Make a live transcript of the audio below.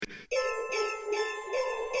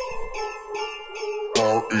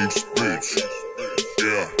RH bitch.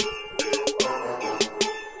 Yeah.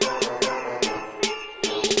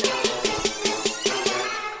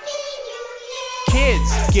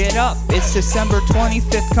 Kids, get up. It's December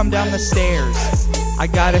 25th. Come down the stairs. I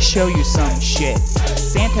gotta show you some shit.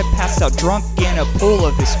 Santa passed out drunk in a pool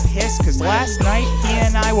of his piss, cause last night he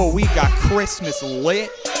and I, well, we got Christmas lit.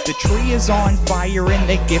 The tree is on fire and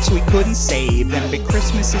the gifts we couldn't save. And big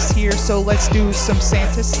Christmas is here, so let's do some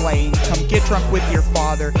Santa slaying. Come get drunk with your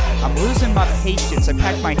father. I'm losing my patience. I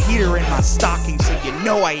packed my heater in my stocking, so you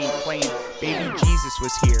know I ain't playing. Baby Jesus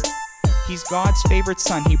was here. He's God's favorite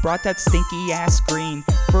son. He brought that stinky ass green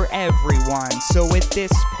for everyone. So at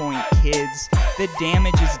this point, kids, the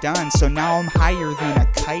damage is done. So now I'm higher than a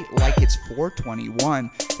kite like it's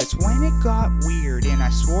 421. That's when it got weird, and I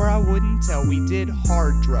swore I wouldn't tell. We did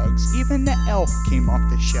hard drugs. Even the elf came off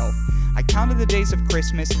the shelf. I counted the days of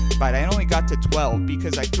Christmas, but I only got to 12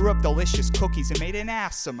 because I threw up delicious cookies and made an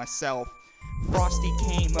ass of myself. Frosty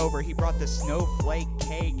came over, he brought the snowflake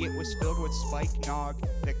cake. It was filled with spikenard,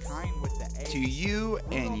 the kind with the eggs. To you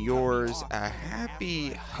and yours, a happy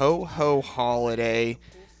ho-ho holiday.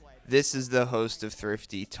 This is the host of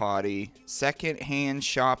Thrifty Toddy. Second-hand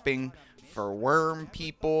shopping for worm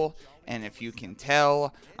people. And if you can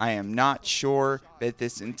tell, I am not sure that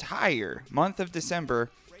this entire month of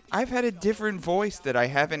December, I've had a different voice that I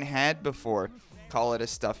haven't had before. Call it a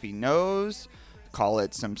stuffy nose. Call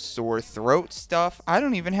it some sore throat stuff. I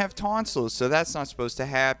don't even have tonsils, so that's not supposed to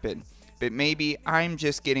happen. But maybe I'm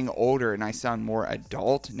just getting older and I sound more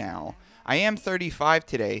adult now. I am 35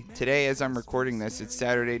 today. Today, as I'm recording this, it's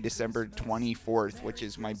Saturday, December 24th, which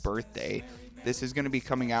is my birthday. This is going to be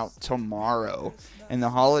coming out tomorrow. And the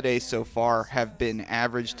holidays so far have been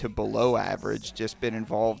average to below average. Just been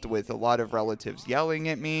involved with a lot of relatives yelling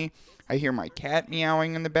at me. I hear my cat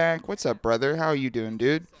meowing in the back. What's up, brother? How you doing,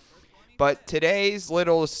 dude? But today's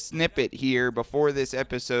little snippet here before this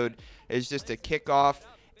episode is just to kick off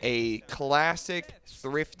a classic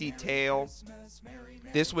Thrifty tale.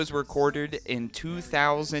 This was recorded in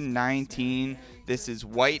 2019. This is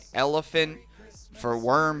White Elephant for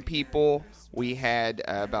worm people. We had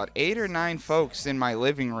about 8 or 9 folks in my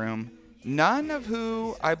living room, none of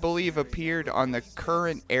who I believe appeared on the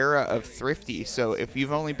current era of Thrifty. So if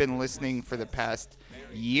you've only been listening for the past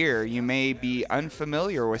year, you may be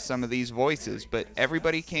unfamiliar with some of these voices, but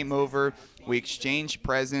everybody came over. We exchanged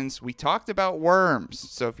presents. We talked about worms.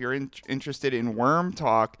 So if you're interested in worm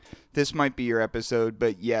talk, this might be your episode.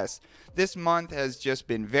 But yes, this month has just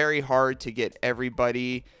been very hard to get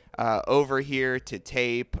everybody over here to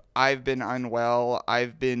tape. I've been unwell.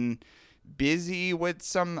 I've been busy with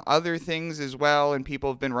some other things as well, and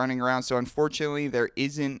people have been running around. So unfortunately, there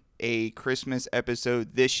isn't a Christmas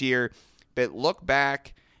episode this year. But look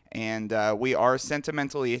back, and we are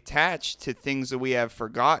sentimentally attached to things that we have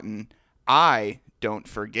forgotten. I don't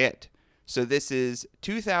forget. So this is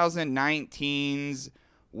 2019's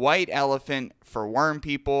White Elephant for worm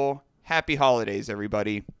people. Happy holidays,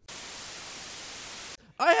 everybody.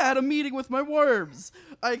 I had a meeting with my worms.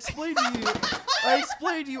 I explained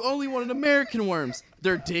to you only wanted American worms.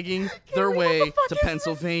 They're digging their way to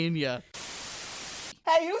Pennsylvania.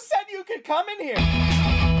 Hey, who said you could come in here?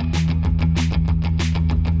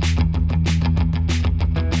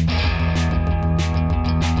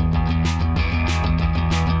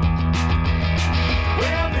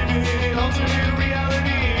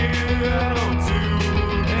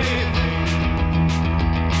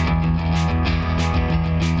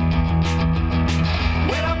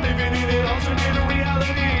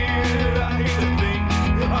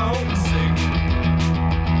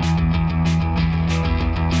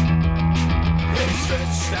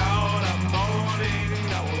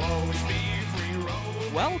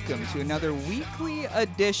 Welcome to another weekly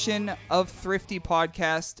edition of Thrifty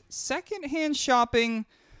Podcast, secondhand shopping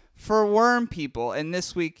for worm people. And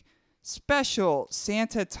this week, special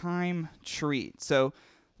Santa time treat. So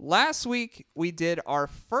last week, we did our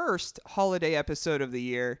first holiday episode of the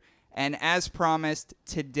year. And as promised,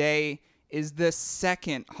 today is the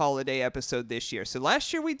second holiday episode this year. So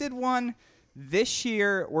last year we did one. This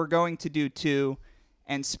year we're going to do 2.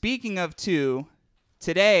 And speaking of 2,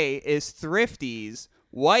 today is Thrifty's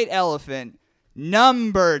White Elephant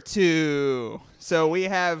number 2. So we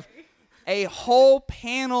have a whole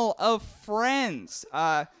panel of friends.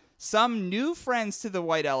 Some new friends to the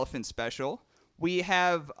White Elephant special. We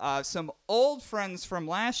have some old friends from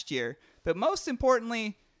last year. But most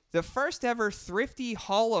importantly, the first ever Thrifty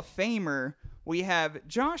Hall of Famer we have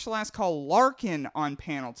Josh Last Call Larkin on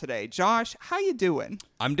panel today. Josh, how you doing?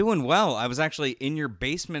 I'm doing well. I was actually in your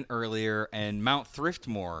basement earlier, and Mount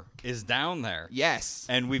Thriftmore is down there. Yes.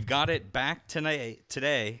 And we've got it back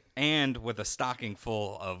today, and with a stocking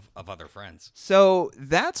full of other friends. So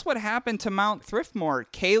that's what happened to Mount Thriftmore.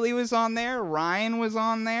 Kaylee was on there. Ryan was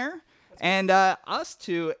on there. And us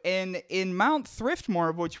two. And in Mount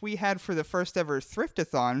Thriftmore, which we had for the first ever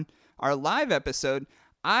Thriftathon, our live episode,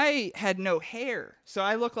 I had no hair. So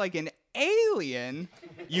I look like an alien.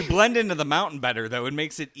 You blend into the mountain better, though. It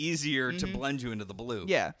makes it easier to blend you into the blue.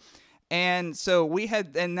 Yeah. And so we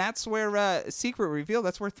had, and that's where, secret reveal,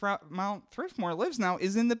 that's where Mount Thriftmore lives now,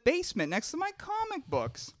 is in the basement next to my comic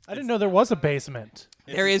books. I didn't know there was a basement.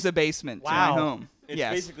 There is a basement to Wow. my home. It's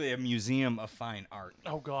Yes. basically a museum of fine art.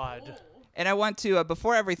 Oh, God. And I want to,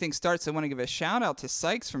 before everything starts, I want to give a shout out to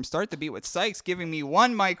Sykes from Start the Beat with Sykes, giving me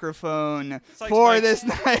one microphone for Mike. this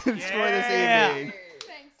night, for this evening.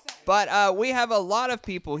 But we have a lot of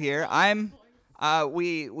people here.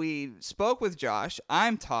 We spoke with Josh.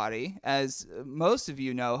 I'm Toddy, as most of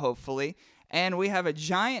you know, hopefully. And we have a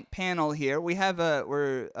giant panel here.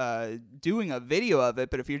 We're doing a video of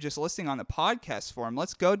it, but if you're just listening on the podcast form,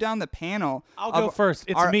 let's go down the panel. I'll go first.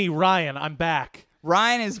 It's me, Ryan. I'm back.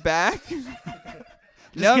 Ryan is back. Just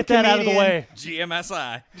get that out of the way.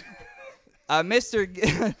 GMSI.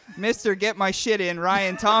 Mr. Get My Shit In,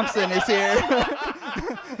 Ryan Thompson is here.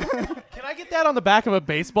 Can I get that on the back of a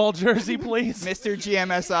baseball jersey, please? Mr.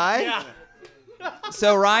 GMSI.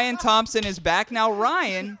 So Ryan Thompson is back. Now,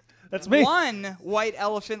 Ryan That's me. won White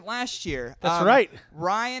Elephant last year. That's right.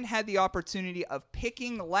 Ryan had the opportunity of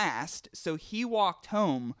picking last, so he walked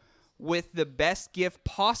home with the best gift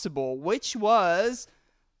possible, which was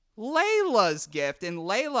Layla's gift. And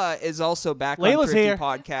Layla is also back on Layla's Thrifty here.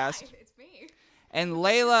 Podcast. It's me. And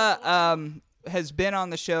Layla has been on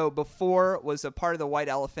the show before, was a part of the White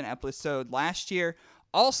Elephant episode last year.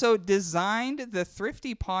 Also designed the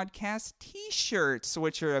Thrifty Podcast t-shirts,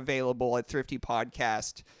 which are available at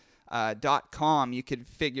thriftypodcast.com. You could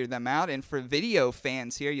figure them out. And for video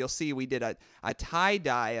fans here, you'll see we did a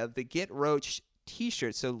tie-dye of the Get Roach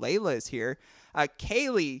t-shirt. So Layla is here.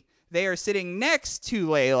 Kaylee, they are sitting next to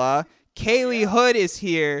Layla. Kaylee Hood is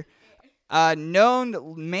here.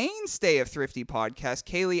 Known mainstay of Thrifty Podcast.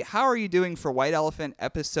 Kaylee, how are you doing for White Elephant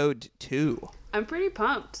episode 2? I'm pretty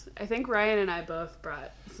pumped. I think Ryan and I both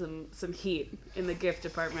brought some heat in the gift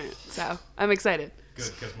department, so I'm excited.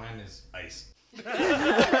 Good, because mine is ice.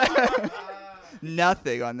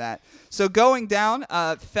 Nothing on that. So going down,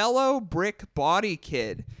 fellow Brick Body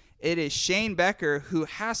Kid. It is Shane Becker, who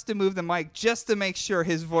has to move the mic just to make sure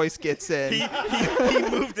his voice gets in. He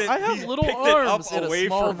moved it. I have he little picked arms it up and a away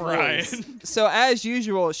small from Ryan. voice. So as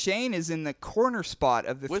usual, Shane is in the corner spot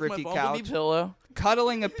of the With my Thrifty bumblebee couch, pillow.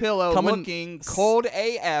 cuddling a pillow, Coming looking cold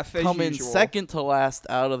AF as Coming usual. second to last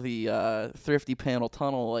out of the Thrifty panel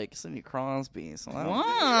tunnel like Sidney Crosby. So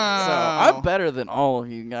Wow. I'm better than all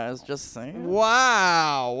of you guys, just saying.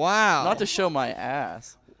 Wow. Not to show my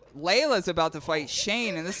ass. Layla's about to fight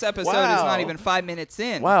Shane, and this episode is Wow. not even 5 minutes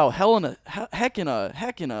in. Wow, heck in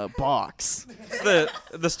a box. It's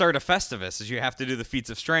the start of Festivus is you have to do the feats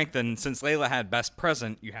of strength, and since Layla had best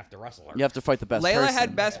present, you have to wrestle her. You have to fight the best Layla person.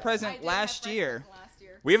 had best present last year.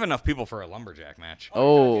 We have enough people for a lumberjack match.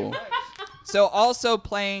 Oh. So also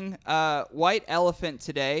playing White Elephant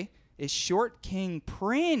today is Short King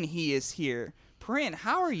Prin. He is here. Prin,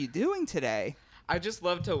 how are you doing today? I just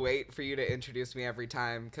love to wait for you to introduce me every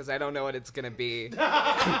time because I don't know what it's gonna be,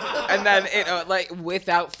 and then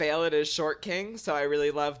without fail it is Short King. So I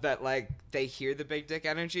really love that they hear the big dick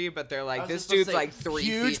energy, but they're like, this dude's like 3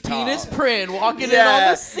 huge feet tall. penis Prin walking in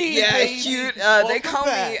on the scene. Yeah, baby. huge. They Welcome call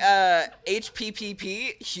back. me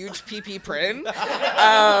HPPP, huge PP Prin.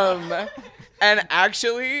 And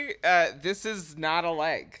actually, this is not a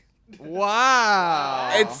leg.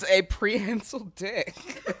 Wow. It's a prehensile dick.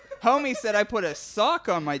 Homie said I put a sock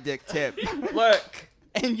on my dick tip Look,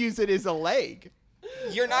 and use it as a leg.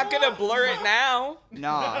 you're not gonna blur it now,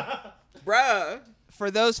 Nah. bruh. For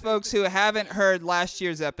those folks who haven't heard last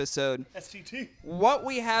year's episode, STT. what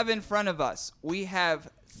we have in front of us, we have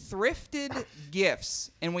thrifted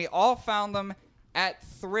gifts, and we all found them at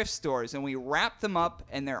thrift stores, and we wrapped them up,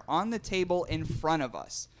 and they're on the table in front of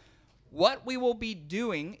us. What we will be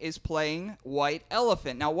doing is playing White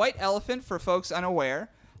Elephant. Now, White Elephant, for folks unaware,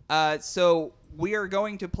 so we are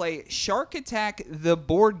going to play Shark Attack, the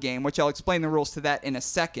board game, which I'll explain the rules to that in a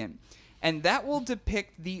second. And that will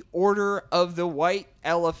depict the order of the White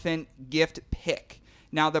Elephant gift pick.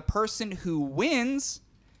 Now, the person who wins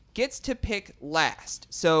gets to pick last.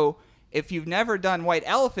 So if you've never done White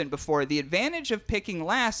Elephant before, the advantage of picking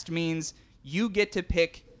last means you get to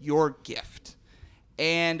pick your gift.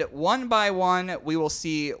 And one by one, we will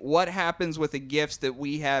see what happens with the gifts that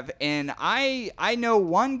we have. And I know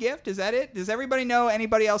one gift. Is that it? Does everybody know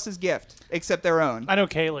anybody else's gift except their own? I know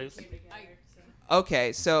Kaylee's.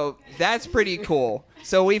 Okay, so that's pretty cool.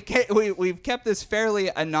 So we've kept this fairly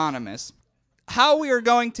anonymous. How we are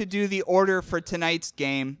going to do the order for tonight's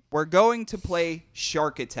game, we're going to play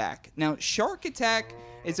Shark Attack. Now, Shark Attack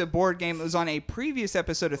is a board game that was on a previous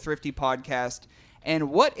episode of Thrifty Podcast.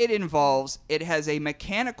 And what it involves, it has a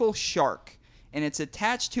mechanical shark, and it's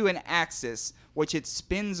attached to an axis, which it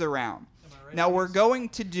spins around. Now, we're going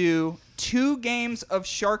to do 2 games of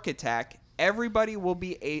Shark Attack. Everybody will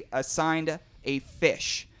be assigned a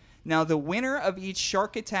fish. Now, the winner of each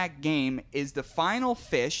Shark Attack game is the final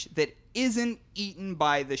fish that isn't eaten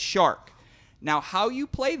by the shark. Now, how you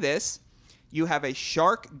play this, you have a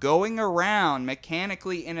shark going around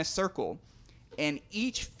mechanically in a circle, and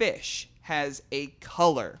each fish has a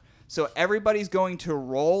color. So everybody's going to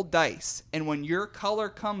roll dice, and when your color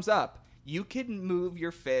comes up, you can move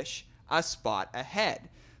your fish a spot ahead.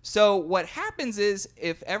 So what happens is,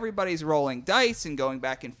 if everybody's rolling dice and going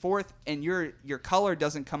back and forth, and your color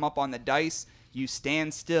doesn't come up on the dice, you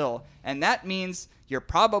stand still, and that means you're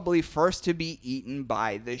probably first to be eaten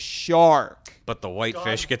by the shark. But the white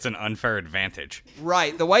fish gets an unfair advantage.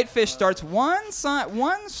 Right, the white fish starts one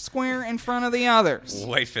square in front of the others.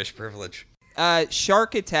 Whitefish privilege.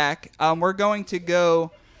 Shark Attack, we're going to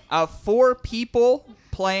go 4 people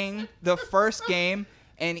playing the first game,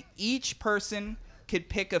 and each person could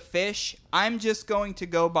pick a fish. I'm just going to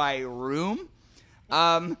go by room.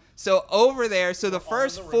 So over there, so the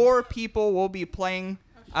first 4 people will be playing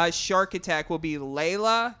Shark Attack will be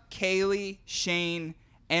Layla, Kaylee, Shane,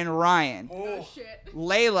 and Ryan. Oh, shit.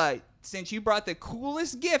 Layla, since you brought the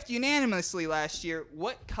coolest gift unanimously last year,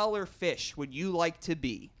 what color fish would you like to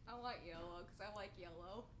be? I like yellow because I like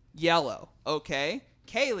yellow. Yellow. Okay.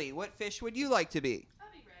 Kaylee, what fish would you like to be? I'll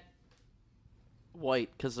be red.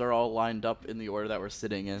 White, because they're all lined up in the order that we're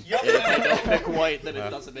sitting in. Yep. And if I don't pick white, then it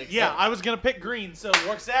doesn't make sense. Yeah, I was going to pick green, so it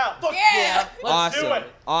works out. Fuck Yeah. Let's do it.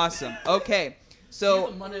 Awesome. Okay. The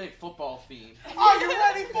So, Monday Night Football theme. Are you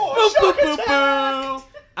ready for Shark Attack?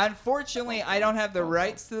 unfortunately, I don't have the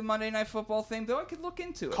rights to the Monday Night Football theme, though I could look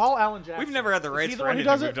into it. Call Alan Jackson. We've never had the Is rights he the for one who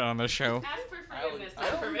anything does we've it? done on this show. Ask for forgiveness,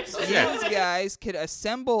 not permission. These guys could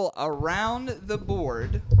assemble around the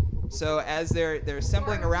board. So as they're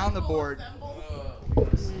assembling around the board.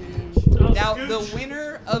 Now, the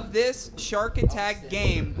winner of this Shark Attack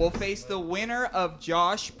game will face the winner of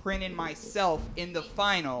Josh, Prin, and myself in the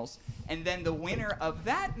finals. And then the winner of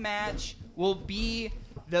that match will be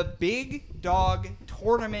the Big Dog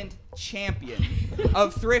Tournament champion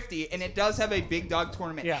of Thrifty. And it does have a Big Dog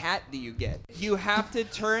Tournament hat that you get. You have to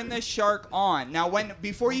turn the shark on. Now,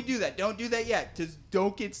 before you do that, don't do that yet. Just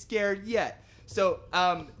don't get scared yet. So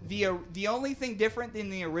the only thing different than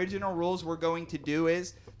the original rules we're going to do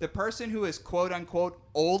is the person who is quote-unquote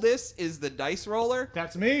oldest is the dice roller.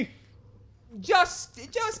 That's me. Just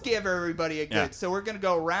give everybody a good. Yeah. So we're going to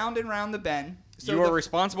go round and round the bend. So You are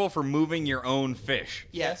responsible for moving your own fish.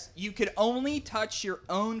 Yes. You could only touch your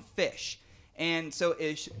own fish. And so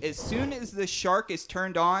as soon as the shark is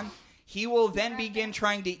turned on, he will then begin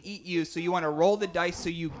trying to eat you. So you want to roll the dice so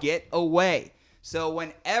you get away. So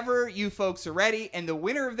whenever you folks are ready, and the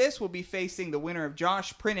winner of this will be facing the winner of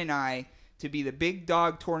Josh, Prin, and I to be the Big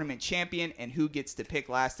Dog Tournament champion, and who gets to pick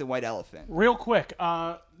last in White Elephant. Real quick,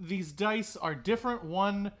 these dice are different.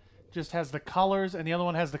 One just has the colors, and the other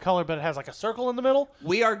one has the color, but it has like a circle in the middle.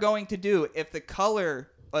 We are going to do, if the color,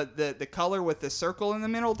 the color with the circle in the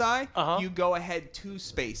middle die, you go ahead 2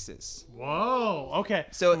 spaces. Whoa, okay.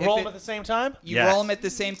 So roll them at the same time? You roll them at the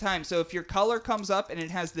same time. So if your color comes up and it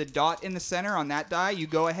has the dot in the center on that die, you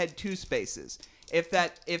go ahead 2 spaces. If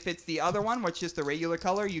it's the other one, which is the regular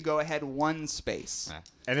color, you go ahead 1 space.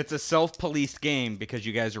 And it's a self-policed game because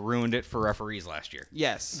you guys ruined it for referees last year.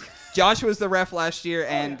 Yes. Josh was the ref last year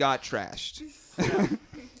and got trashed.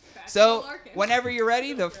 So, whenever you're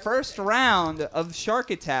ready, the first round of Shark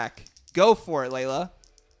Attack. Go for it, Layla.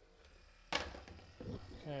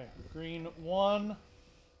 Okay, green 1.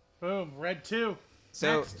 Boom, red 2.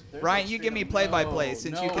 So, Next. Ryan, you give me play-by-play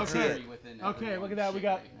since you can see it. Okay, look at that. We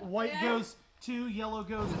got white goes 2, yellow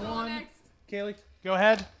goes 1. Kaylee, go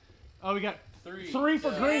ahead. Oh, we got 3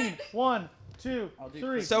 for green. 1, 2,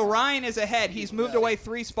 3. So Ryan is ahead. He's moved away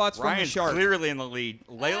 3 spots from the Ryan's shark. clearly in the lead.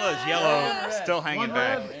 Layla's yellow, still hanging One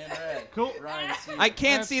back. red. Cool. I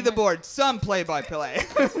can't see the board. Some play-by-play.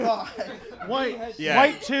 White. Yeah.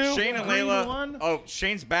 White 2. Shane and green Layla. 1. Oh,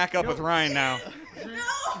 Shane's back up with Ryan now.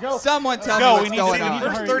 Go. Someone tell Go, me we what's need going to- we on. need to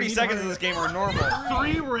First hurry, 30 we need seconds to of this game are normal.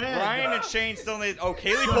 3 red. Ryan and Shane still need. Oh,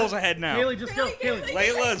 Kaylee pulls ahead now. Kaylee, just go. Kaylee.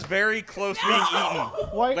 Layla is very close to being eaten.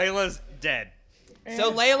 White. Layla's dead.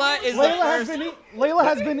 So Layla is the Layla has first. been Layla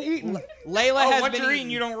has been eaten. Layla Oh, has what been you're eaten.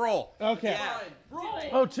 eating, you don't roll. Okay. Yeah.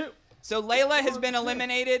 Oh, 2. So Layla has been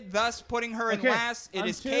eliminated, thus putting her in Okay, last. It I'm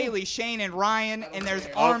is 2. Kaylee, Shane, and Ryan, and there's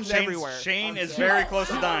Oh, arms Shane's- everywhere. Shane is very close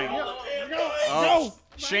to dying. Go. Oh,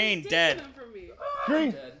 Shane dead.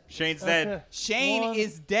 Green. Shane's dead. Shane 1,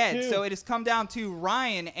 is dead, 2. so it has come down to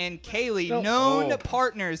Ryan and Kaylee, No. known Oh.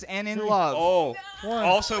 partners and in love. Oh, 1.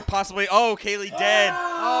 also possibly. Oh, Kaylee dead.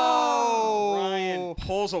 Oh. Ryan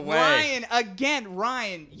pulls away. Ryan, again,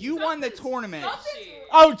 Ryan, you won the tournament.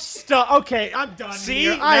 Oh, stop. Okay, I'm done. See,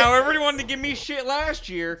 here. now everybody wanted to give me shit last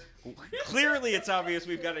year. Clearly, it's obvious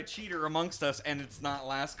we've got a cheater amongst us, and it's not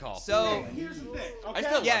last call. So, Here's the thing. Okay. I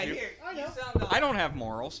still yeah, love you. here. I know. I don't have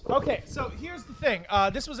morals. Okay, so here's the thing.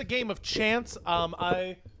 This was a game of chance.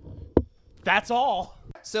 That's all.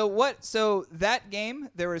 So that game,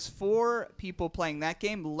 there was 4 people playing that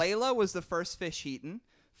game. Layla was the first fish eaten,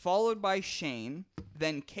 followed by Shane,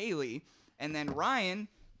 then Kaylee, and then Ryan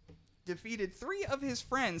defeated 3 of his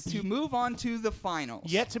friends to move on to the finals.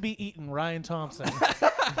 Yet to be eaten, Ryan Thompson.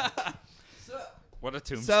 What a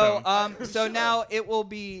tombstone. So now it will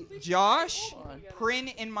be Josh, Prin,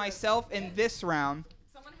 and myself in this round.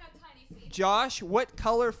 Someone had tiny seeds. Josh, what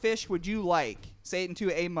color fish would you like? Say it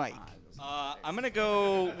into a mic. I'm going to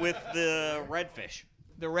go with the redfish.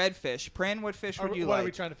 The red fish. Prin, what fish would you what like? are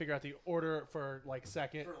we trying to figure out? The order for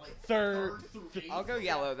second, third. I'll go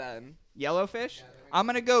yellow then. Yellow fish? I'm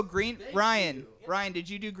going to go green. Ryan, did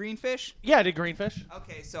you do green fish? Yeah, I did green fish.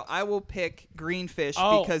 Okay, so I will pick green fish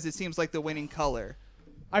Oh. because it seems like the winning color.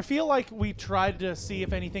 I feel like we tried to see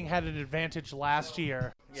if anything had an advantage last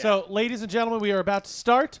year. So, ladies and gentlemen, we are about to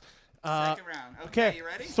start. Second round. Okay, You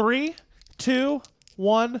ready? 3, 2,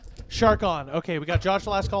 1, shark on. Okay, we got Josh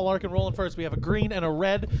Last Call Larkin rolling first. We have a green and a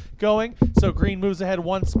red going. So green moves ahead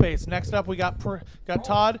 1 space. Next up, we got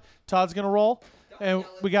Todd. Todd's gonna roll. And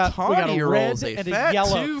we got a Toddy red rolls a and a fat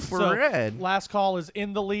yellow. 2 for So red. Last Call is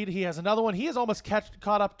in the lead. He has another one. He has almost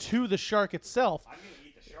caught up to the shark itself. I'm going to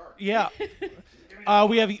eat the shark. Yeah.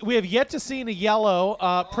 We have yet to see a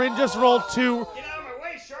yellow. Prin just rolled 2. Get out of my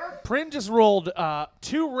way, shark. Prin just rolled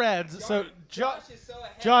 2 reds. So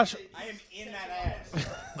Josh. I am in that ass.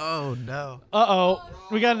 Oh no.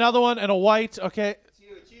 We got another one and a white. Okay.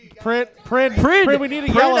 Prin, we need a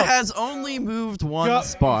Prin yellow. has only moved 1 Go-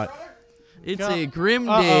 spot. It's Go- a grim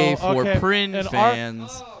day for okay. Prin And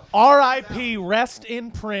fans. R.I.P. Rest in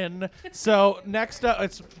Prin. So next up,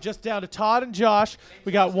 it's just down to Todd and Josh.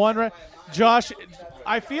 We got 1 red. Josh,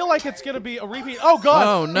 I feel like it's gonna be a repeat. Oh God!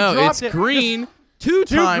 Oh he no, dropped it's it. green. 2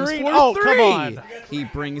 times green. for Oh, 3. come on. He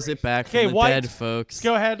brings it back Okay, from the white. dead, folks.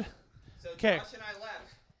 Go ahead. Okay.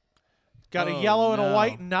 Got a yellow and a no.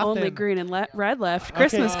 white. Nothing. Only green and red left.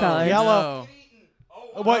 Christmas colors. Yellow.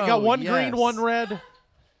 What? Got 1 green, yes. 1 red.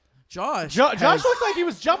 Josh. Josh has- looked like he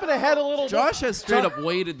was jumping ahead a little. Josh has straight up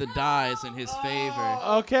weighted the dice in his favor,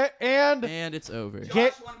 Okay, and and it's over.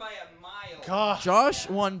 get. Gosh. Josh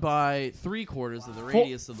won by 3/4 of the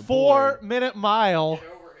radius of the 4 board. minute mile.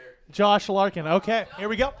 Josh Larkin. Okay, here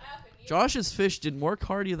we go. Josh's fish did more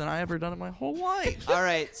cardio than I ever done in my whole life. All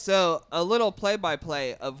right, so a little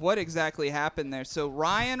play-by-play of what exactly happened there. So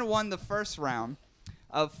Ryan won the first round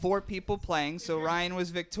of 4 people playing, so Ryan was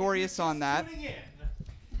victorious on that.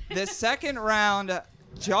 The second round,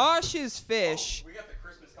 Josh's fish We got the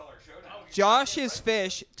Christmas color showdown. Josh's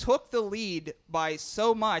fish took the lead by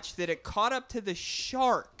so much that it caught up to the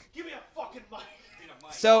shark. Give me a fucking mic.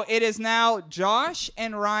 So it is now Josh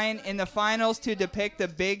and Ryan in the finals to depict the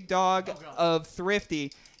big dog of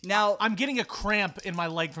Thrifty. Now, I'm getting a cramp in my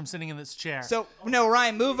leg from sitting in this chair. so no,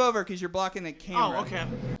 Ryan, move over because you're blocking the camera. Oh, okay.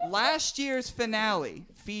 Last year's finale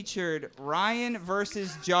featured Ryan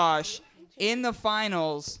versus Josh in the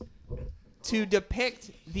finals to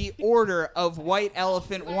depict the order of White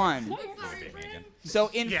Elephant 1. So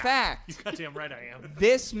in Yeah. fact, You goddamn right I am.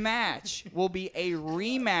 this match will be a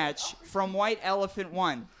rematch from White Elephant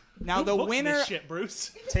 1. Now the Book winner this shit,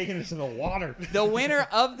 Bruce. Taking it to the water. the winner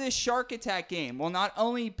of this Shark Attack game will not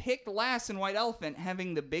only pick last in White Elephant,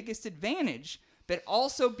 having the biggest advantage, but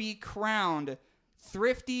also be crowned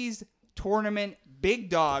Thrifty's Tournament Big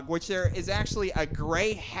Dog, which there is actually a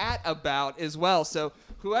gray hat about as well. So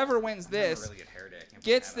whoever wins this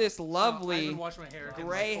gets this I lovely haven't washed my hair in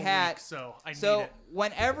gray like a hat. week, so I need So it.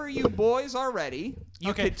 whenever you boys are ready,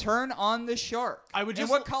 you Okay. could turn on the shark. I would And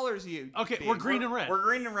just- what colors are you? Okay, being? we're green and red. We're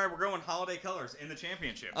green and red. We're going holiday colors in the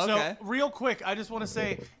championship. Okay. So, real quick, I just want to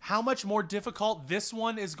say how much more difficult this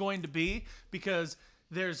one is going to be because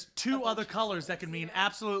there's two other colors that can mean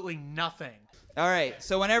absolutely nothing. All right.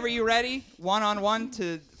 So whenever you're ready,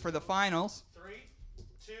 1-on-1 for the finals. 3,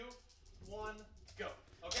 2, 1, go.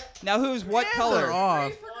 Okay. Now who's what They're color?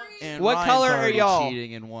 off. And What Ryan's color are already y'all?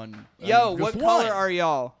 Cheating in one. Yo, just what color one. are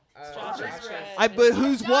y'all? Josh is red. But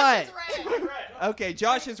who's what? Red. Okay,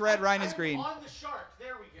 Josh is red, Ryan is green. On the shark.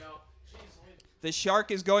 There we go. The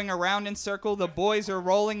shark is going around in circle. The boys are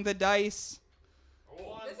rolling the dice.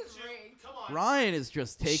 This is rigged. Come on. Ryan is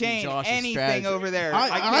just taking Shane, Josh's anything strategy. over there. I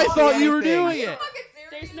can't see thought you were anything. doing it. Fucking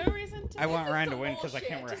serious? There's no reason to. I want This is Ryan to some win because I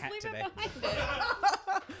can't wear a bullshit. hat Just today. leave it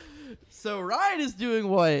behind it. So Ryan is doing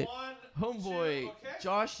what 1, homeboy 2, okay.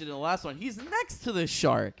 Josh did in the last one. He's next to the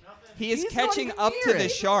shark. He is He's not catching even up near to it. the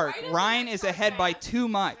shark. Right in Ryan the is shark ahead by mouth. too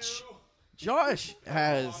much. Josh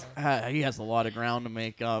has he has a lot of ground to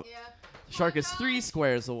make up. Yeah. Shark is 3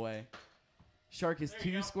 squares away. Shark is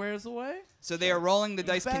 2 squares away. So they are rolling the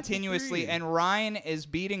dice back to continuously, 3. and Ryan is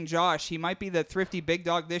beating Josh. He might be the thrifty big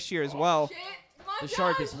dog this year as well. Shit. Come on, The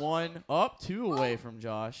shark Josh. is 1 up, 2 away from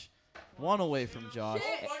Josh. 1 away from Josh.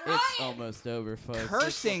 Shit, It's Ryan. almost over, folks.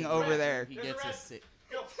 Cursing over there. He gets a 6.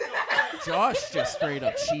 Josh just straight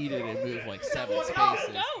up cheated and moved like 7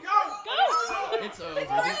 spaces. It's over. The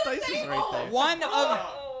dice is right there.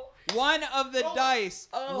 One of the dice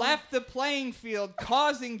left the playing field,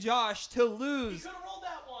 causing Josh to lose. Could have rolled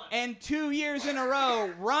that one. And 2 years in a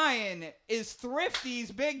row, Ryan is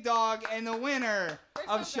Thrifty's big dog and the winner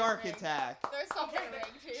of Shark Attack. There's something rigged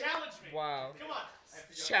here. Challenge me. Wow. Come on.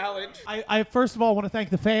 Challenge. I first of all want to thank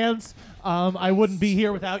the fans. I wouldn't be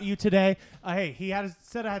here without you today. Hey, he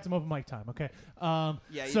said I had some open mic time. Okay. Yeah,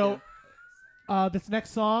 you So, this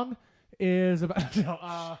next song is about.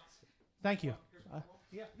 No, thank you.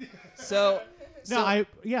 So, Do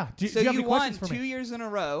you have you any won questions for 2 me? years in a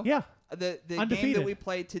row. Yeah. The game Undefeated. that we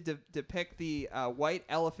played to depict the white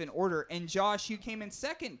elephant order. And Josh, you came in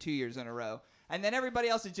second 2 years in a row. And then everybody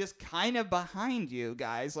else is just kind of behind you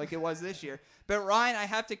guys like it was this year. But Ryan, I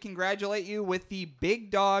have to congratulate you with the Big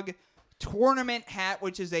Dog Tournament hat,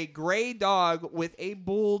 which is a gray dog with a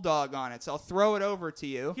bulldog on it. So I'll throw it over to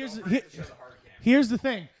you. Here's the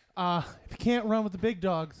thing. If you can't run with the big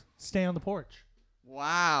dogs, stay on the porch.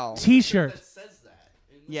 Wow. T-shirt.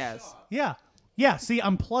 Yes. Yeah. Yeah, see,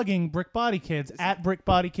 I'm plugging Brick Body Kids at Brick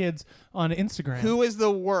Body Kids on Instagram. Who is the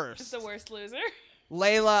worst? Just the worst loser.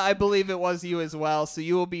 Layla, I believe it was you as well. So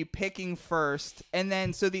you will be picking first. And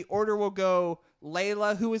then, so the order will go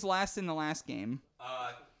Layla, who was last in the last game?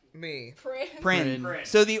 Me. Prin. Prin.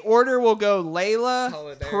 So the order will go Layla,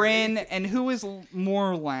 Solidarity. Prin, and who was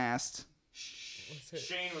more last?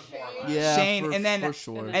 Shane was more last. Yeah, Shane, and then for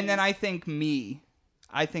sure. and then I think me.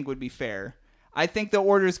 I think would be fair. I think the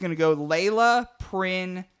order is going to go Layla,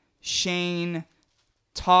 Prin, Shane,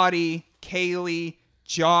 Toddy, Kaylee,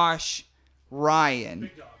 Josh, Ryan.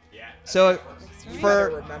 So You for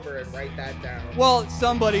gotta remember and write that down. well,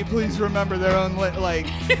 somebody please remember their own like.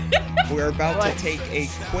 We're about to take a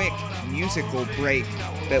quick musical break,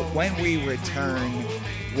 but when we return,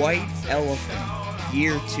 White Elephant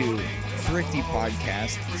Year 2 Thrifty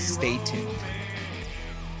Podcast. Stay tuned.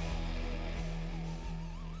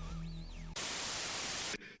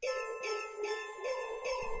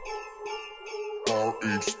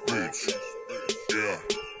 RH bitch. Yeah.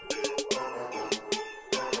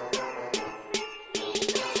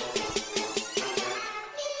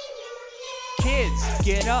 Kids,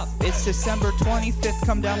 get up. It's December 25th.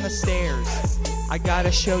 Come down the stairs. I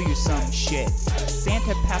gotta show you some shit.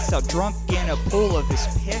 Santa passed out drunk in a pool of his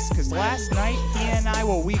piss, cause last night he and I,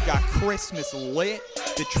 well, we got Christmas lit.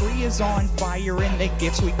 The tree is on fire and the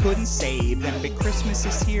gifts we couldn't save. Then big Christmas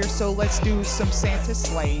is here, so let's do some Santa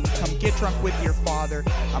slaying. Come get drunk with your father.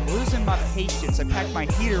 I'm losing my patience. I packed my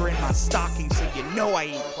heater in my stocking, so you know I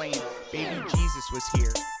ain't playing. Baby Jesus was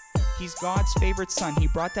here. He's God's favorite son. He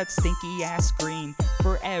brought that stinky ass green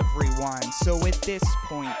for everyone. So at this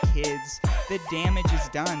point, kids, the damage is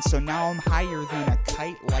done. So now I'm higher than a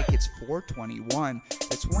kite like it's 421.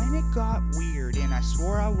 That's when it got weird, and I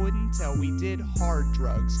swore I wouldn't tell. We did hard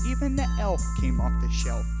drugs. Even the elf came off the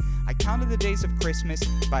shelf. I counted the days of Christmas,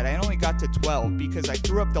 but I only got to 12 because I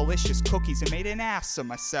threw up delicious cookies and made an ass of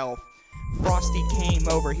myself. Frosty came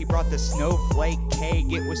over, he brought the snowflake cake.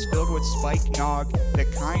 It was filled with spike nog, the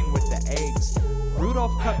kind with the eggs.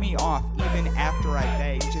 Rudolph cut me off even after I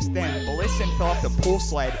begged. Just then, Blisson fell off the pool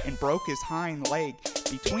sled and broke his hind leg.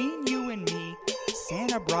 Between you and me,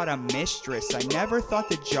 Santa brought a mistress. I never thought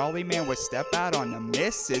the jolly man would step out on the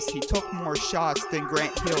missus. He took more shots than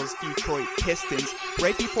Grant Hill's Detroit Pistons.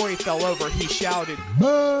 Right before he fell over, he shouted,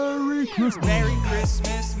 "Merry Christmas! Merry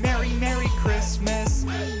Christmas! Merry, Merry Christmas!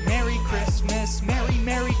 Merry Christmas! Christmas, Merry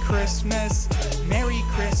Merry Christmas, Merry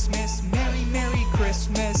Christmas, Merry Merry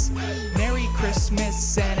Christmas, Merry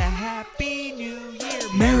Christmas and a Happy New Year.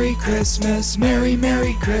 Merry Christmas, Merry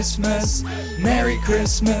Merry Christmas, Merry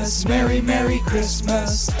Christmas, Merry Merry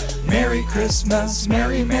Christmas, Merry Christmas,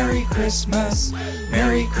 Merry Merry Christmas,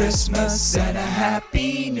 Merry Christmas and a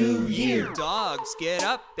Happy New Year. Dogs, get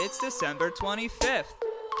up, it's December 25th.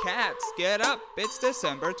 Cats, get up, it's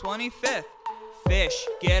December 25th. Fish,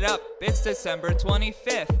 get up, it's December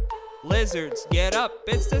 25th. Lizards, get up,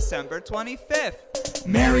 it's December 25th.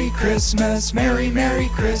 Merry Christmas, Merry Merry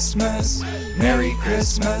Christmas, Merry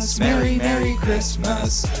Christmas, Merry Merry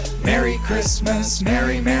Christmas, Merry Christmas,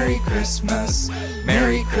 Merry Merry Christmas,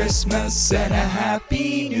 Merry Christmas and a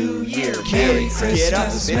Happy New Year. Merry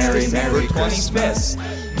Christmas, Merry Merry Christmas,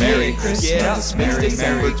 Merry Christmas, Merry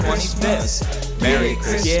Merry Christmas, Merry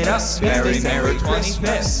Christmas, Merry Merry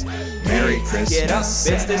Christmas, Merry Christmas,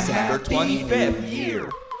 it's December 25th year.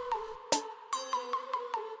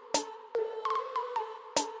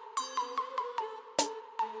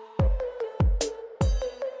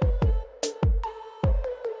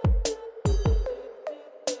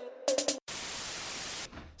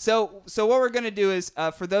 So what we're going to do is,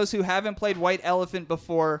 for those who haven't played White Elephant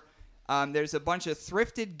before, there's a bunch of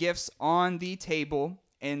thrifted gifts on the table.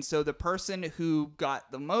 And so the person who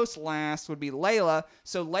got the most last would be Layla.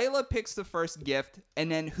 So Layla picks the first gift,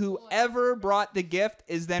 and then whoever brought the gift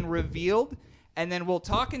is then revealed. And then we'll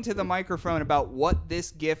talk into the microphone about what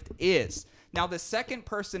this gift is. Now, the second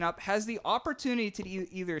person up has the opportunity to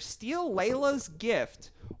either steal Layla's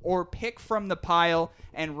gift or pick from the pile,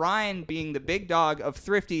 and Ryan, being the big dog of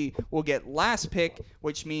Thrifty, will get last pick,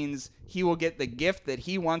 which means he will get the gift that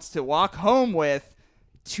he wants to walk home with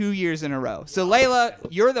 2 years in a row. So Layla,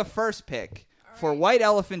 you're the first pick for White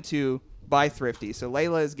Elephant 2 by Thrifty. So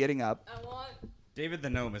Layla is getting up. I want David the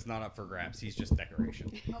Gnome is not up for grabs. He's just decoration.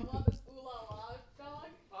 this ooh la la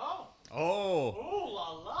dog. Oh. Ooh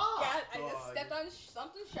la la. Cat, I just stepped on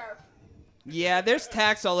something sharp. Yeah, there's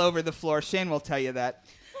tacks all over the floor. Shane will tell you that.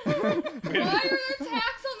 Why are there tacks on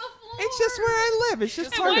the floor? It's just where I live. It's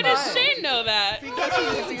just And part why of does it. Shane know that?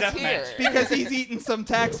 Deathmatch. Because he's eaten some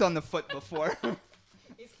tacks on the foot before.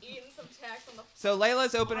 He's eating some tacks on the So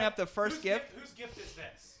Layla's opening up the first gift. Whose gift is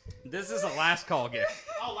this? This is a last call gift.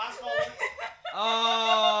 Oh, last call.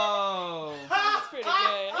 Oh. That's pretty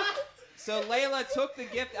good. So Layla took the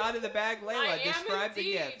gift out of the bag. I Layla, am describe the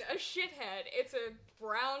indeed gift. a shithead. It's a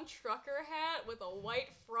brown trucker hat with a white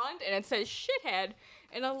front, and it says shithead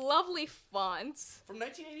in a lovely font. From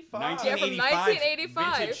 1985. 1985.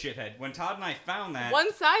 1985. Vintage shithead. When Todd and I found that,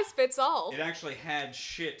 One size fits all. it actually had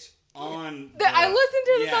shit on. I listened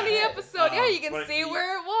to this on the Yeah. episode. Yeah, you can But see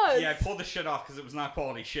where it was. Yeah, I pulled the shit off because it was not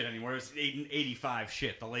quality shit anymore. It was 85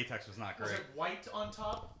 shit. The latex was not Was great. it white on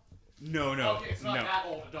top? No. Okay, it's not that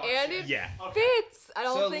old a dog. And shit. it Yeah. fits. I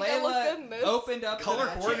don't So think I look good in Layla this. opened up Color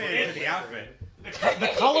the coordinated to the outfit. The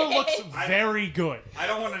color looks very good. I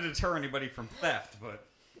don't want to deter anybody from theft, but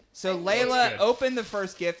So Looks Layla good. opened the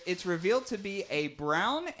first gift. It's revealed to be a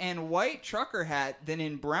brown and white trucker hat, then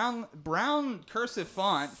in brown cursive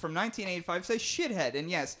font from 1985 says shithead. And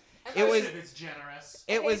yes, it was It's generous.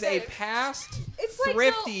 it was a It's past like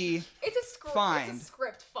thrifty. It's a script. Find. It's a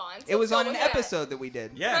script font. It was Let's on go an with that. episode that we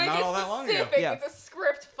did. yeah, Can I not get all that long ago. specific? Yeah. It's a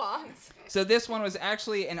script font. So this one was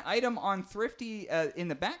actually an item on Thrifty in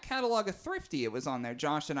the back catalog of Thrifty. It was on there.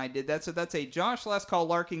 Josh and I did that. So that's a Josh Last Call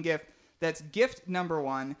Larkin gift. That's gift number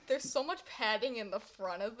 1. There's so much padding in the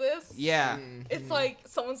front of this. Yeah. It's like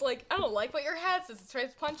someone's like, I don't like what your hat says. It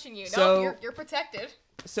tries punching you. So- No, you're protected.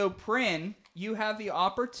 So Prin, you have the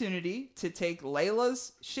opportunity to take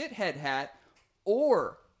Layla's shithead hat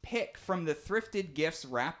or pick from the thrifted gifts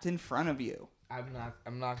wrapped in front of you. I'm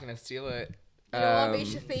not gonna steal it. You don't want to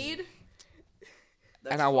be Shafid?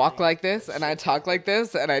 And I walk like this, and I talk like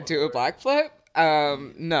this, and I do a black flip.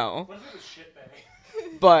 No. What if it was shit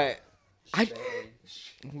bag? But I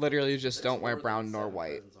literally just don't wear brown nor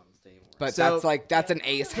white. But So, that's an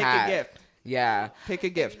ace Pick hat. a gift. Yeah. Pick a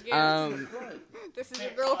gift. This is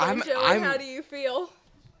your girlfriend, Joey. I'm- How do you feel?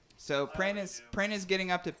 So Prin is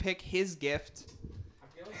getting up to pick his gift.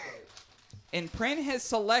 And Prin has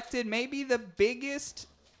selected maybe the biggest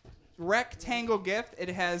rectangle gift. It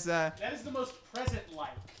has That is the most present-like.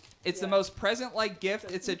 it's the most present-like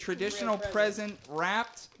gift. It's a traditional present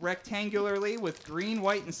wrapped rectangularly with green,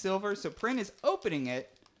 white, and silver. So Prin is opening it.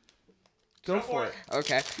 Go for it.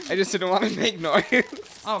 Okay. I just didn't want to make noise.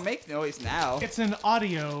 Oh, make noise now. It's an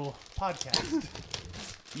audio podcast.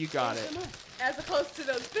 You got it. As opposed to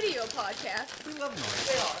those video podcasts. We love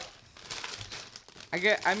noise.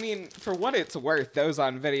 I mean, for what it's worth, those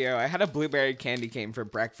on video, I had a blueberry candy cane for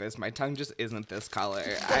breakfast. My tongue just isn't this color.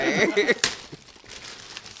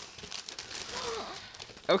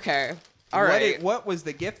 Okay. All right. What was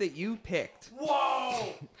the gift that you picked?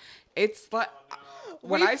 Whoa! It's like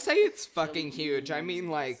when I say it's fucking huge, I mean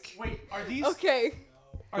like. Wait, are these? Okay.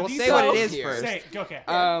 Are these say what it so is huge? first. Say,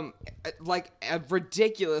 okay. Like a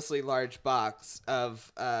ridiculously large box of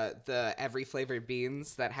the every flavored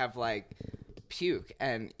beans that have like puke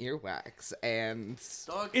and earwax and.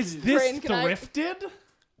 Is this Bryn, can I- thrifted?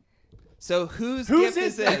 So whose Whose gift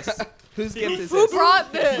is is this? Whose gift is Who this?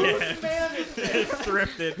 brought this? It's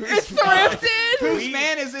thrifted. It's thrifted. Whose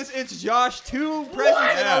man is this? It's Josh. 2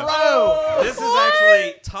 presents in a row. This is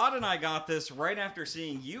actually Todd and I got this right after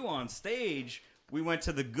seeing you on stage. We went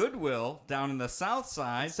to the Goodwill down in the South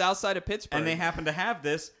Side, South side of Pittsburgh. and they happen to have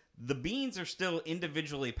this. The beans are still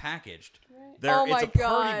individually packaged. Oh It's my a party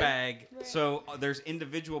God. bag, so there's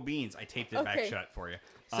individual beans. I taped it back Okay. shut for you.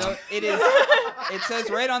 So it is. It says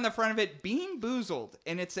right on the front of it, Bean Boozled,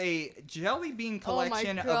 and it's a jelly bean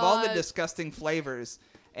collection of all the God. disgusting flavors.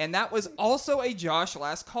 And that was also a Josh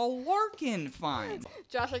Last Call Larkin find.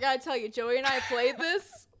 Josh, I gotta tell you, Joey and I played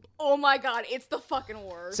this. Oh my God, it's the fucking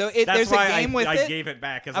worst. So That's there's a why game with I it. gave it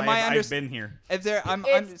back because Am I I've underst- been here. If there, I'm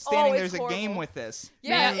It's standing. always There's a game horrible. with this.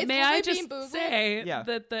 yeah, it's May I supposed to be just Bean Boozled. say Yeah.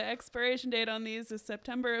 that the expiration date on these is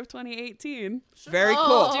September of 2018? Very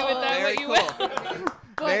Oh. cool. Do with that Very what you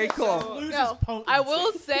cool. Very cool. Loses No, potency. I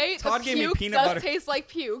will say Todd the gave me puke peanut does butter. taste like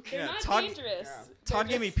puke. Yeah, Not Todd, dangerous. Todd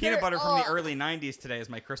gave me They're- peanut butter from the ugh. early 90s today as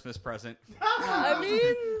my Christmas present. I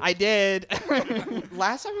mean, I did.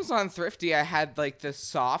 Last time I was on Thrifty, I had like the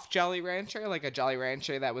soft Jolly Rancher, like a Jolly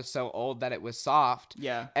Rancher that was so old that it was soft.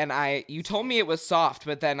 Yeah. And you told me it was soft,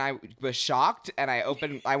 but then I was shocked and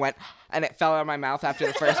I went, and it fell out of my mouth after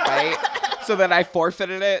the first bite. So then I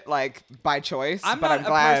forfeited it, like by choice. I'm but not I'm a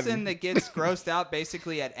glad. person that gets grossed out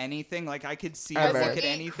basically at anything. Like I could see Ever. or look doesn't at eat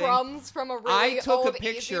anything. crumbs from a really I took a old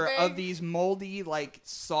picture Easy of Bake. these moldy, like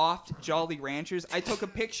soft Jolly Ranchers. I took a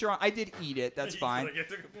picture. I did eat it. That's fine.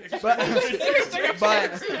 But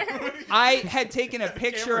I had taken a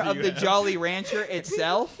picture camera do of you the have? Jolly Rancher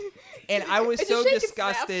itself, and I was It's so a shake and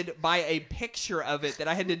disgusted by a picture of it that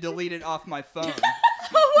I had to delete it off my phone.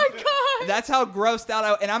 Oh my God. That's how grossed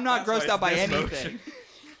out and I'm not That's grossed why out by it's this anything.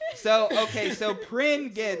 So so Prin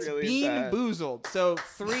gets Really Bean bad. Boozled. So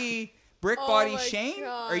 3 Brick Oh Body my Shane.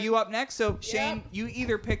 God. Are you up next? So Shane, Yep. you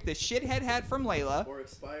either pick the shithead hat from Layla, Or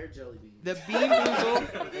expired jelly beans. the Bean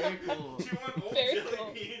Boozled. Very cool. Very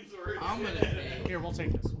cool. I'm gonna take. Here, we'll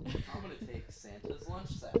take this. I'm gonna take Santa's lunch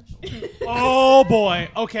satchel. Oh boy.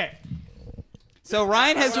 Okay. So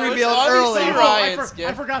Ryan has So it's revealed obviously early. Ryan's I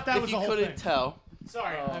gift. forgot that if was you the whole couldn't thing. tell.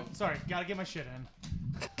 Sorry. I'm sorry. Gotta get my shit in.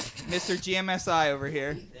 Mr. GMSI over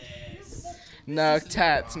here. No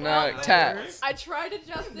tats, no tats. I tried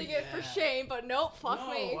adjusting it for Shane, but nope, fuck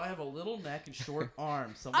me. I have a little neck and short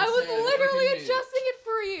arms. I was literally adjusting it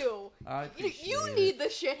for you. I You appreciate need it. the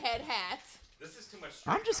shithead hat. This is too much.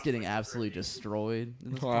 I'm just getting absolutely destroyed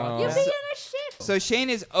in this Wow. You're podcast. being a shit. So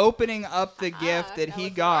Shane is opening up the gift that he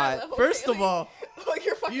was my got. level, First of really. all, Oh,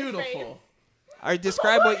 your fucking beautiful. face. All right,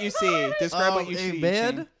 describe what you see. Describe what you A see.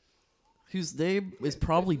 man Shane. whose name is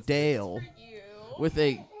probably Dale, You. with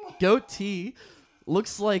a goatee,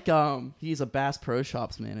 looks like he's a Bass Pro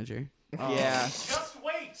Shops manager. Yeah. Just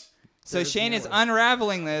wait. So Shane is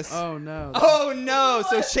unraveling this. Oh no. Oh no!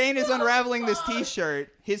 So Shane is unraveling this T-shirt.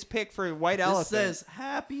 His pick for White This Elephant. says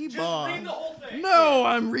Happy Just Bond. read the whole thing. No,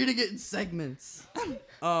 I'm reading it in segments. Read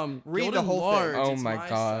the Golden whole thing. Large, Oh it's my God.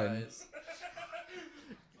 size.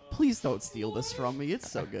 Please don't steal this from me.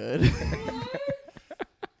 It's so good.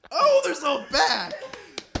 Oh, there's no back.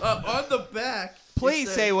 On the back. Please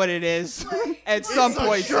it say says, what it is. At some "It's a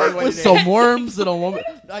point, say shirt what it with is. some worms and a woman.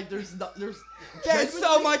 Like there's There's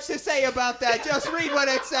so much to say about that. Just read what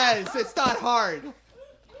it says. It's not hard.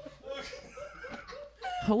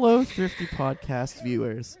 Hello, Thrifty Podcast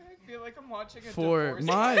viewers. I feel like I'm watching a For divorce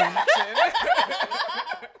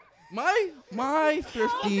my my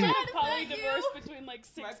Thrifty. Poly divorce between like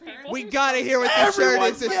 6 people. We gotta hear what the shirt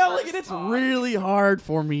Everyone's is. yelling, and it's really hard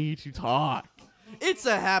for me to talk. It's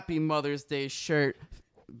a Happy Mother's Day shirt.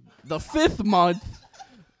 The 5th month,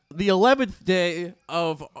 the 11th day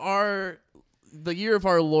of the year of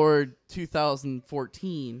our Lord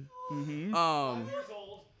 2014.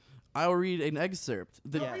 I'll read an excerpt.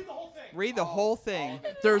 Read the whole thing.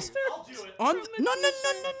 There's I'll do it. on no.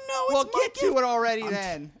 It's Well, my get to it already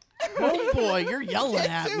then. Oh boy, you're yelling Get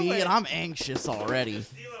at to me, it. and I'm anxious already.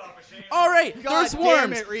 All right, there's damn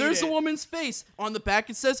worms. it, read There's it. a woman's face. On the back,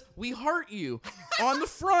 it says, "We heart you." On the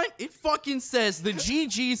front, it fucking says, "The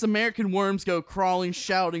GG's American worms go crawling,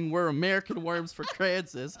 shouting, we're American worms for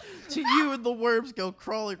Kansas. To you and the worms go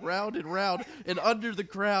crawling round and round and under the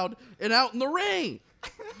ground and out in the rain."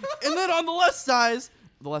 And then on the left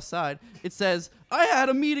side, it says, "I had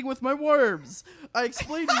a meeting with my worms. I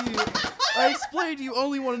explained to you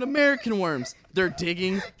only wanted American worms. They're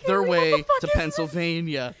digging their way to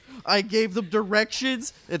Pennsylvania. I gave them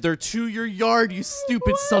directions, and they're to your yard, you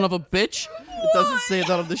stupid son of a bitch." It doesn't say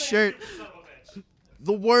that on the shirt.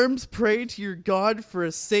 "The worms pray to your God for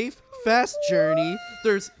a safe, fast journey."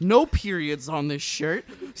 There's no periods on this shirt.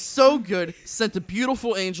 So good. Sent a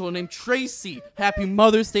beautiful angel named Tracy. Happy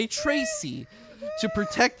Mother's Day, Tracy. To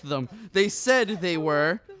protect them. They said they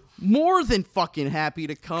were more than fucking happy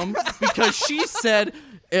to come because she said,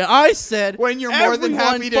 and I said, When you're more than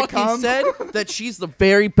everyone happy to fucking come. said that she's the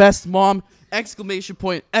very best mom. Exclamation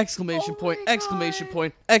point, exclamation point, exclamation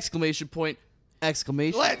point, exclamation point,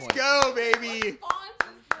 exclamation Let's point. go, baby.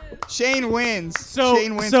 Shane wins. So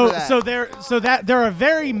Shane wins for that. there are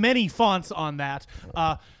very many fonts on that.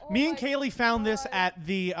 Me and Kaylee found this at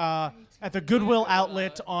the Goodwill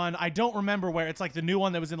outlet on, I don't remember where. It's like the new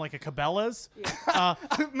one that was in like a Cabela's.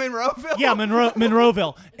 Monroeville? Yeah,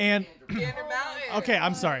 Monroeville. And Gander Mountain. okay,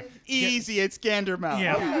 I'm sorry. Easy, it's Gander Mountain.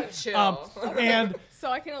 Yeah. Chill. And So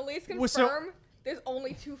I can at least Well, so- confirm there's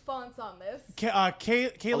only 2 fonts on this.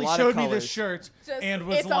 Kaylee lot of showed me colors. this shirt Just, and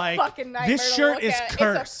was it's like, a fucking nightmare this to shirt look is at.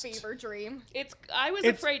 cursed. It's a fever dream. I was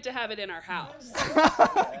It's- afraid to have it in our house.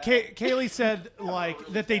 Kaylee said like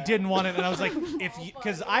that they didn't want it, and I was like,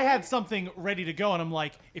 because I had something ready to go, and I'm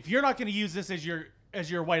like, if you're not going to use this as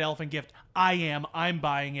your white elephant gift, I am. I'm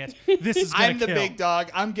buying it. This is gonna I'm the kill. big dog.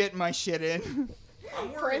 I'm getting my shit in.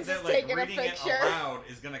 I'm worried Prince that is like taking a reading it picture. aloud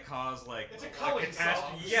is gonna cause like a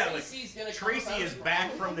catastrophe. Yeah, like Tracy is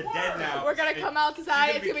back from the dead now. We're gonna come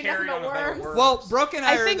outside. It's gonna be nothing but worms. Well, Brooke and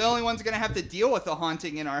I, I are think- the only ones going to have to deal with the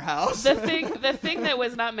haunting in our house. The thing that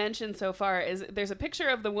was not mentioned so far is there's a picture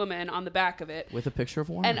of the woman on the back of it, With a picture of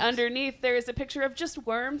worms. and underneath there is a picture of just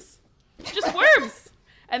worms, just worms.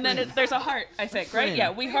 And then there's a heart, I think, right?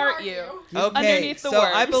 Yeah, we heart you. Okay, Underneath the so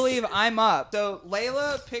I worms. believe I'm up. So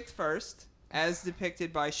Layla picked first, as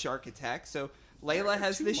depicted by Shark Attack. So Layla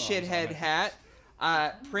has the shithead hat.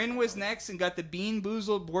 Prin was next and got the Bean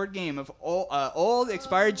Boozled board game of old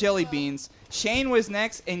expired jelly beans. Shane was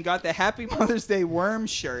next and got the Happy Mother's Day worm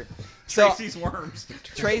shirt. So Tracy's worms.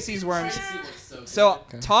 Tracy's worms. So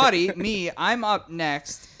Toddy, me, I'm up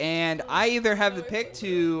next, and I either have the pick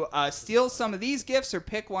to steal some of these gifts or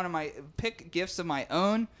pick gifts of my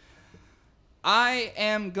own. I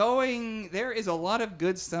am going. There is a lot of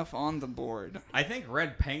good stuff on the board. I think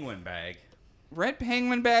Red Penguin bag. Red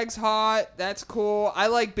Penguin bag's hot. That's cool. I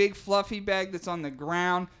like big fluffy bag that's on the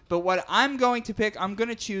ground. But what I'm going to pick, I'm going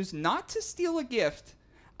to choose not to steal a gift.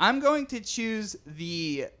 I'm going to choose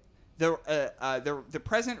the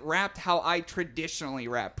present wrapped how I traditionally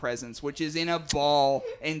wrap presents, which is in a ball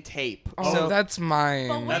and tape. Oh, So that's mine.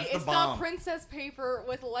 But wait, That's the it's bomb. not princess paper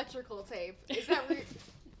with electrical tape. Is that?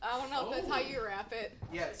 I don't know if that's how you wrap it.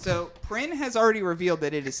 yeah. So Prin has already revealed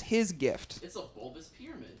that it is his gift. It's a bulbous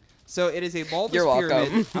pyramid. So it is a bulbous You're welcome.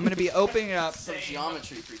 pyramid. I'm going to be opening it up. Some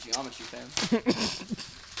geometry for geometry fans.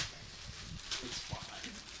 It's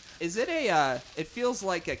fine. Is it a? It feels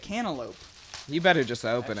like a cantaloupe. You better just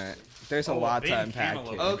open it. There's a Oh, a lot big to unpack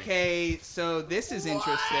cantaloupe. here. Okay, so this is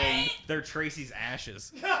interesting. They're Tracy's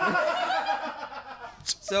ashes.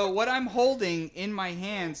 So what I'm holding in my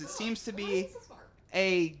hands, it seems to be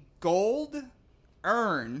a gold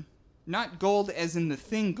urn. Not gold as in the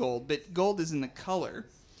thing gold, but gold as in the color.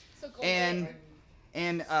 So gold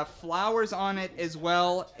And flowers on it as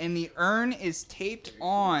well. And the urn is taped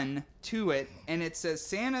on to it. And it says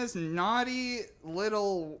Santa's naughty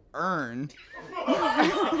little urn.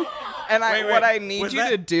 And Wait, what I wait, need was you that-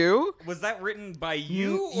 to do. Was that written by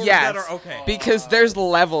you? Or Yes, Was that okay. because there's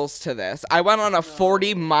levels to this. I went on a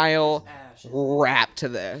 40-mile rap to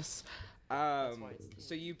this.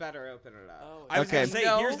 So you better open it up. I was Okay. gonna say,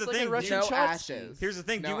 No, here's the it's like a thing. Russian No Trotsky. ashes. Here's the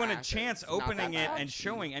thing. Do No you want a ashes. chance Not that opening it bad. and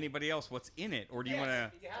showing anybody else what's in it, or do you want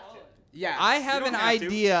to? Yeah, I have an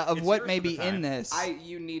idea of It's what yours may for the be time. in this.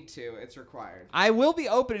 You need to. It's required. I will be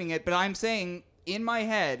opening it, but I'm saying in my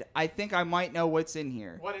head, I think I might know what's in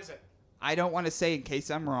here. What is it? I don't want to say in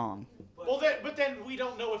case I'm wrong. Well, but then we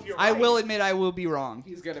don't know if you're I right. will admit I will be wrong.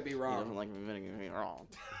 He's gonna be wrong. like admitting me wrong.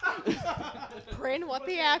 Prin, what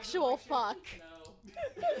the actual fuck?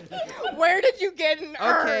 Where did you get an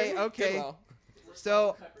urn? Okay.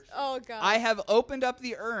 So Oh god. I have opened up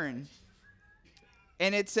the urn,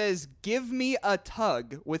 and it says, "Give me a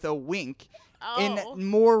tug" with a wink Oh. in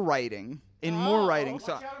more writing. More writing.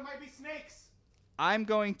 So Watch out, it might be snakes. I'm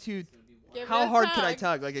going to. Give How it a hard could I tug.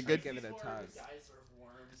 tug? Like a good. Give it a tug.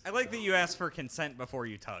 I like that you asked for consent before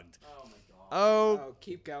you tugged. Oh, Oh,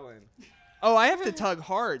 keep going. I have to tug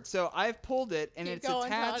hard. So I've pulled it, and Keep it's going,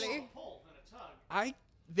 attached. Toddy.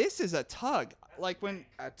 This is a tug. Like when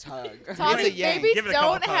A tug. Toddy, It's a yank. maybe Give it a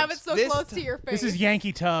couple don't have it tugs. so This close t- to your face. This is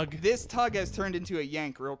Yankee Tug. this tug has turned into a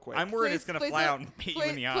yank real quick. I'm worried Please- it's gonna please fly don't- out and hit you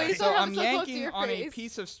in the please- eye. please so don't have I'm it so close to yanking your on a face.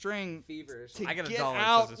 piece of string Fevers. to I got a get dollar that says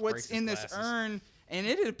out this what's breaks in his this glasses. urn, and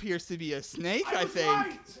it appears to be a snake. I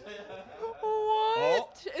think.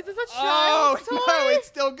 What? Is this a Oh child's toy? no, it's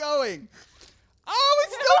still going. Oh,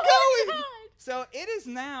 it's still going. So it is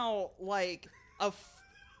now like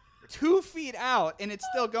 2 feet out, and it's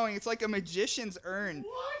still going. It's like a magician's urn.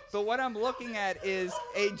 But what I'm looking at is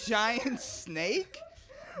a giant snake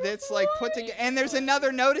that's like put together. And there's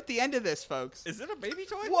another note at the end of this, folks. Is it a baby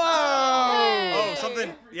toy? Whoa! Oh,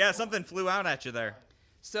 something flew out at you there.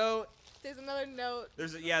 So There's another note.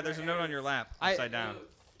 There's a note on your lap upside down.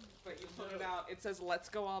 But you pull it out. It says, "Let's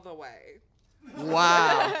go all the way."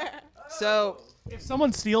 wow. So If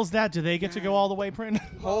someone steals that, do they get to go all the way, Prin?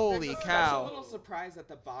 holy There's a cow. little surprise at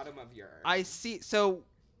the bottom of your. I see. So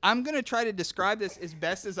I'm gonna try to describe this as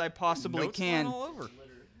best as I possibly Notes flying can. all over.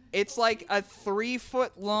 It's like a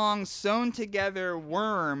 3-foot-long sewn together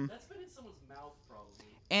worm. That's been in someone's mouth, probably.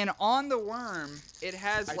 And on the worm, it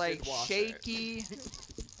has I like did wash shaky.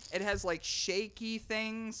 It has like shaky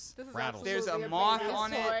things. This is Rattles. There's a absolutely moth baby's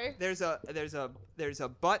on toy. it. There's a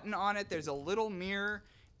button on it. There's a little mirror,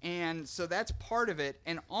 and so that's part of it.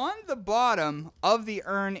 And on the bottom of the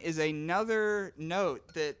urn is another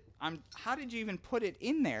note that How did you even put it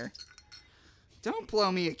in there? Don't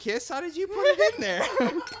blow me a kiss. How did you put it in there?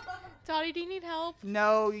 Toddy, do you need help?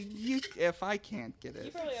 No, if I can't get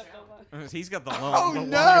it. He's got the Oh, longest,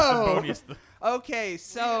 no. the boniest. Okay,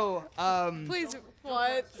 so Please,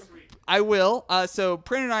 what? I will. So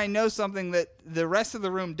Prin and I know something that the rest of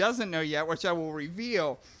the room doesn't know yet, which I will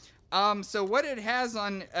reveal. So what it has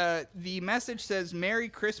on the message says "Merry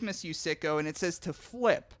Christmas, you sicko," and it says to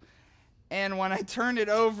flip. And when I turn it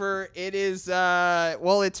over, it is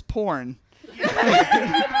it's porn.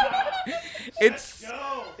 It's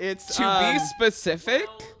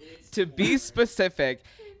To be specific,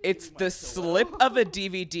 it's the slip of a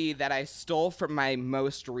DVD that I stole from my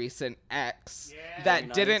most recent ex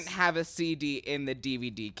that didn't have a CD in the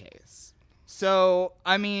DVD case. So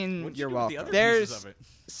I mean, What'd you you're do with the welcome. other There's pieces of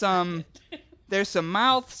it? there's some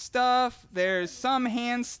mouth stuff. There's some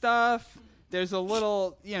hand stuff. There's a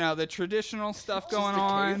little, the traditional stuff going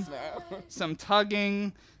on. Some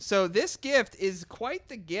tugging. So this gift is quite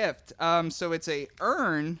the gift. So it's a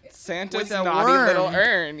urn. Santa's with a naughty worm little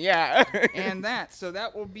urn, yeah. and that. So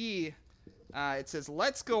that will be. It says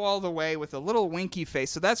 "Let's go all the way" with a little winky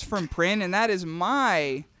face. So that's from Prin, and that is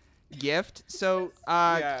my gift. So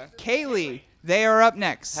Kaylee, they are up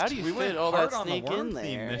next. How do you We fit went all hard that on the snake worm in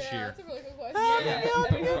theme there? this year. That's a really good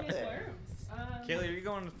question. Kaylee, are you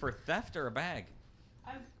going for theft or a bag?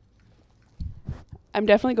 I'm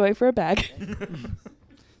definitely going for a bag.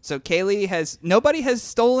 So Kaylee nobody has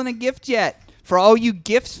stolen a gift yet. For all you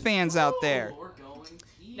gifts fans out there.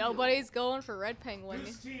 Nobody's going for Red Penguin.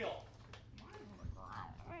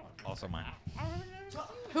 Also mine.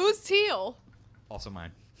 Who's teal? Also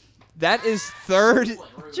mine. That is third.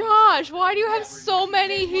 Josh, why do you have so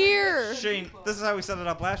many here? Shane, this is how we set it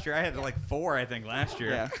up last year. I had 4, I think, last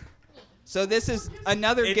year. Yeah. So this is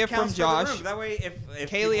another It gift from counts for the Josh. room. That way, if Kaylee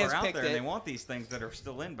people has are out picked there and it. they want these things that are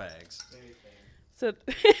still in bags. So,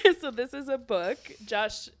 so this is a book.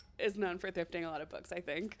 Josh is known for thrifting a lot of books, I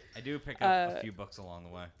think. I do pick up a few books along the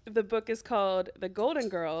way. The book is called The Golden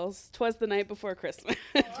Girls, 'Twas the Night Before Christmas.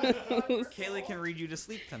 Kaylee can read you to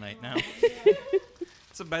sleep tonight now.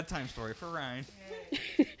 It's a bedtime story for Ryan.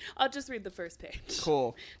 I'll just read the first page.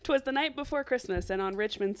 Cool. 'Twas the night before Christmas, and on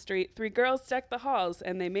Richmond Street, 3 girls decked the halls,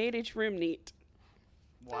 and they made each room neat.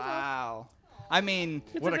 Wow. I mean,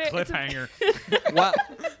 What a it's cliffhanger. what?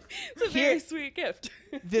 It's a very sweet gift.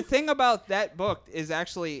 The thing about that book is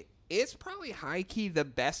actually it's probably high key the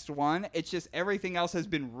best one. It's just everything else has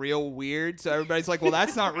been real weird. So everybody's like, well,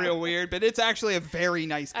 that's not real weird, but it's actually a very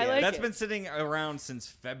nice gift. I like That's it. been sitting around since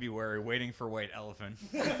February waiting for White Elephant.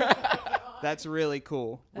 That's really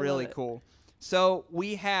cool. I Really love it. cool. So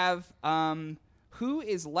we have who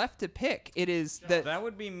is left to pick? It is That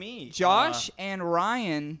would be me. Josh and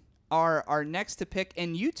Ryan are next to pick,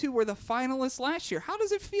 and you two were the finalists last year. How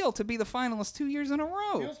does it feel to be the finalists 2 years in a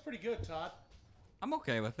row? Feels pretty good, Todd. I'm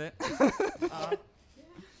okay with it.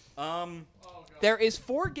 There is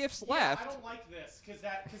 4 gifts left. I don't like this because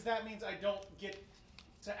that means I don't get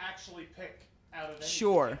to actually pick out of any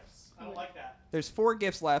Sure. gifts. I don't like that. There's 4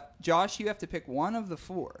 gifts left. Josh, you have to pick one of the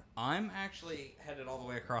 4. I'm actually headed all the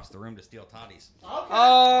way across the room to steal Toddy's. Okay.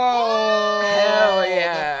 Oh, Hell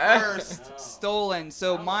yeah. First stolen.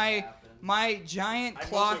 So my giant I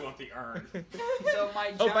cloth. mostly want the urn. So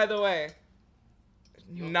my Oh, by the way,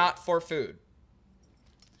 not for food.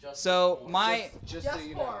 so my Just so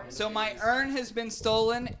you know. so my urn has been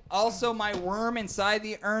stolen. Also, my worm inside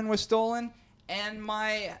the urn was stolen, and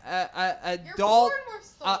my adult porn was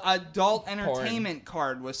stolen. adult entertainment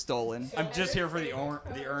card was stolen. I'm just here for the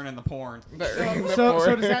urn and the porn.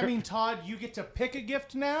 So does that mean, Todd, you get to pick a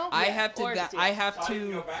gift now? I have to. or I steal. have I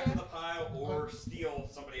can go to. back to the pile or steal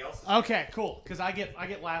somebody else's. Okay, cool. Because I get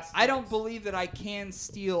last. I don't believe that I can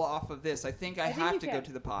steal off of this. I think I think have you to go can.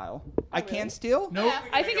 to the pile. I can steal. Nope.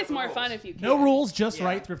 I think it's more fun if you can. No rules, just Yeah.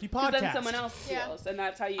 right. Thrifty Because podcast. then someone else steals, and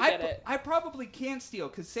that's how you I, get it. I probably can't steal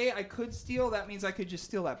because say I could steal, that means I could just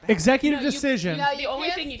steal that back. Executive No, you- decision. No, The you only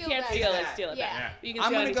can't thing you steal can't that. steal is steal it Yeah. back. You can I'm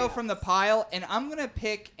steal gonna go anything from else. the pile, and I'm gonna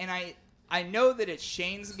pick, and I know that it's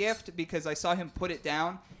Shane's gift because I saw him put it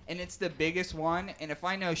down, and it's the biggest one. And if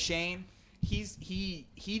I know Shane, he's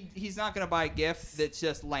not gonna buy a gift that's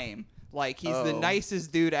just lame. Like he's the Oh.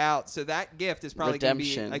 nicest dude out, so that gift is probably gonna be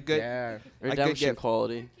Redemption. a good. Yeah. good Redemption gift.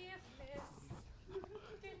 quality.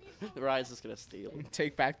 Rise is gonna steal.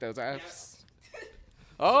 Take back those Fs.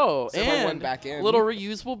 Oh, So I went and back in. little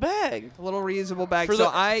reusable bag. A little reusable bag. For so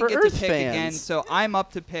the- I for get Earth to pick again. fans. So I'm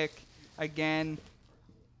up to pick again.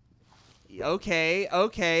 Okay.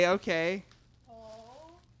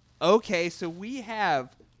 Okay, so we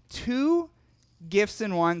have 2 gifts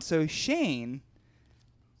in one. So Shane,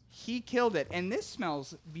 he killed it, and this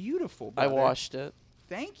smells beautiful. I brother. washed it.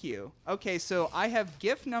 Thank you. Okay, so I have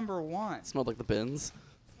gift number 1. It smelled like the bins.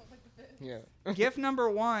 Yeah. Gift number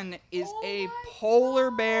 1 is a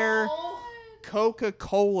polar bear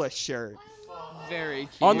Coca-Cola shirt. Very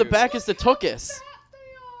cute. On the back is the Tookus.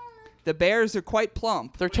 The bears are quite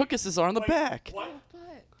plump. Their Tookuses are on the back.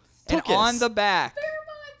 And Tookus. on the back.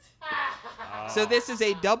 So this is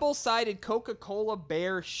a double-sided Coca-Cola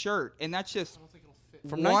bear shirt, and that's just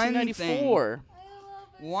From one 1994.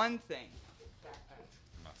 one thing.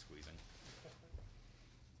 I'm not squeezing.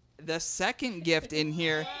 The second gift in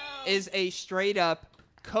here is a straight-up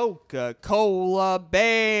Coca-Cola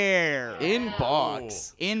bear In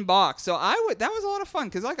box. in box. So that was a lot of fun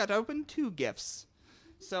because I got to open 2 gifts.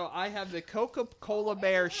 So I have the Coca-Cola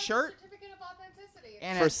bear shirt Certificate of authenticity.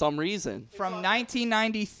 and For it's some reason. from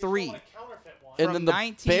 1993. And From then the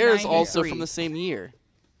Bears also 1993. from the same year.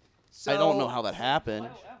 So, I don't know how that happened.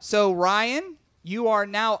 So Ryan, you are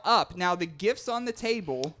now up. Now the gifts on the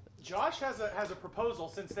table. Josh has a proposal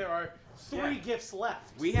since there are 3 gifts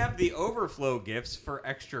left. We have the overflow gifts for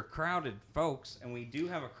extra crowded folks, and we do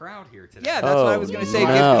have a crowd here today. Yeah, that's what I was Oh, going to say.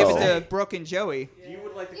 no. Give it to Brooke and Joey. If you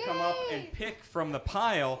would like to come up and pick from the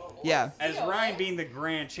pile, Yeah. as Ryan being the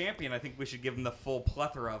grand champion, I think we should give him the full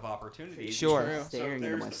plethora of opportunities. Sure. So Staring into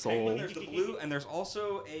there's my the soul. penguin, there's the blue, and there's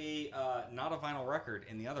also a not a vinyl record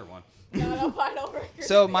in the other one. Not a final record.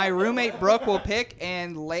 So my roommate Brooke will pick,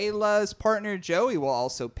 and Layla's partner Joey will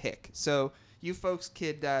also pick. So you folks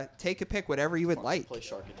could take a pick, whatever you would like. Play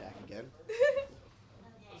Shark Attack again.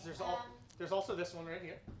 There's also this one right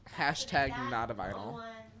here. Hashtag not a vinyl.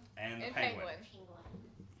 And the And penguin. penguin.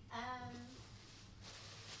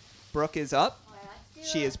 Brooke is up.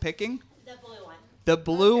 She is picking. The blue one. The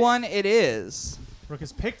blue one it is. Brooke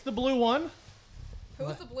has picked the blue one.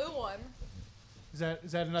 Who's the blue one? Is that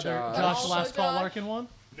another Josh. Josh Also Last Call Josh. Larkin one?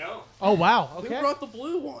 No. Oh wow. Okay. the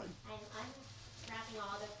blue one? I'm unwrapping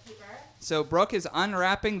all the paper. So Brooke is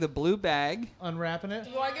unwrapping the blue bag. Unwrapping it. Do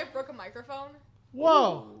you want to give Brooke a microphone?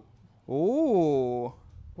 Whoa. Ooh.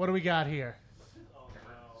 What do we got here?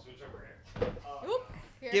 Switch over here. Oop.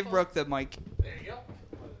 Here, Give hold- Brooke the mic.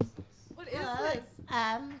 What is this?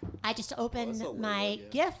 I just opened my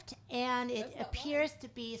gift, and it appears to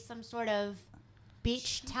be some sort of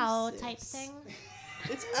beach towel type thing.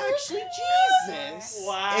 It's actually Jesus.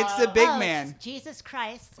 It's the big Oh, man. it's Jesus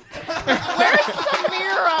Christ. Where's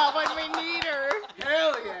Samira when we need her?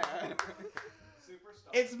 Hell yeah.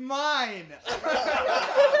 It's mine.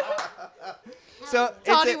 So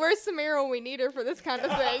Toddy, it's where's Samira when we need her for this kind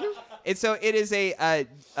of thing? it is a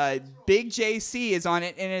big JC is on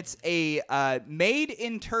it, and it's a made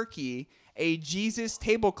in Turkey, a Jesus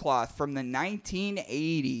tablecloth from the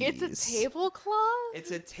 1980s. It's a tablecloth? It's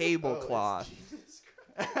a tablecloth.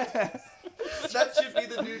 That should be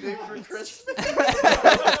the new name for Christmas.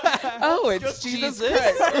 Oh, it's Jesus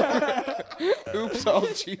Christ. Oops, all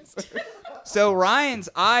Jesus. So Ryan's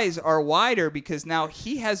eyes are wider because now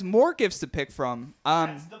he has more gifts to pick from.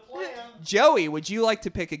 Joey, would you like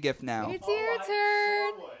to pick a gift now? It's your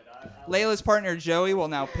turn. Layla's partner Joey will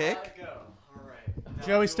now pick.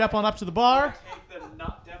 Joey, step on up to the bar.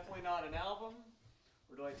 Definitely not an album,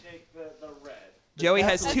 or do I take the red? Joey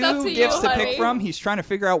has That's up 2 to gifts you, to honey. pick from. He's trying to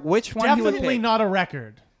figure out which one he would Definitely pick. not a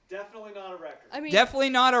record. Definitely not a record. I mean, Definitely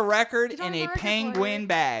not a record You don't in have a a record penguin player.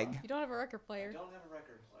 bag. you don't have a record player. Don't have a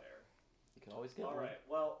record player. You can always get All one. right.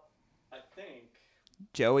 Well, I think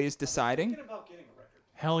Joey is deciding. thinking about getting a record.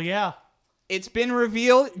 Hell yeah. It's been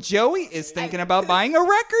revealed Joey is thinking about buying a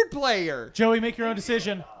record player. Joey, make your own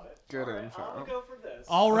decision. Good info. I'll go for this.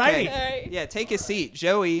 Alrighty. Okay. Yeah, take a seat.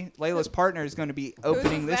 Joey, Layla's partner, is going to be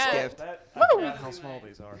opening this that? gift. I forgot how small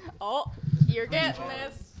these are. Oh, you're getting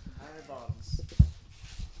this. High bottoms.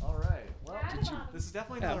 All right. Well, this is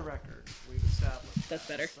definitely not a record. We've established. That's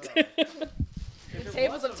better. So, if it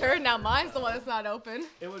Tables was have a turned. Now record, mine's the one that's not open.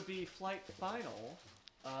 It would be Flight Final,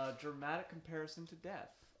 dramatic comparison to death.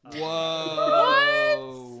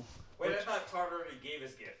 Whoa. Wait, I thought Tartar already gave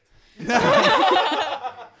his gift.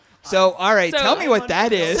 So, all right, So- tell me what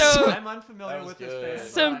that is. So- I'm unfamiliar with this band.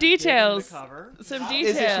 Some I'm digging details. The cover. Some Is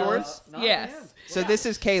details. this yours? Not Yes. bad. So this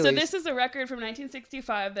is Kaylee's. So this is a record from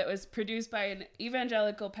 1965 that was produced by an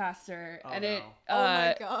evangelical pastor, and it Oh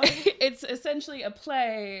my God. it's essentially a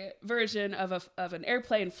play version of an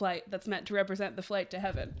airplane flight that's meant to represent the flight to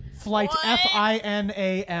heaven. Flight What?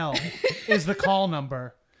 FINAL is the call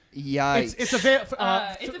number. Yikes. It's available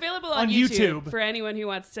on on YouTube. for anyone who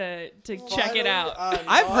wants to check it out.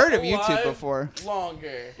 I've heard of YouTube before.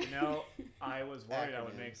 Longer. You know, I was worried I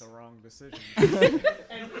would make the wrong decision.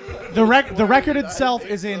 the record itself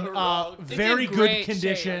is in It's very in good great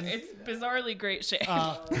condition. shape. It's bizarrely great shape.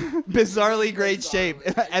 Bizarrely great shape,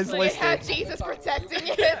 as It had listed. Jesus protecting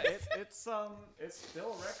it. Yeah, it's still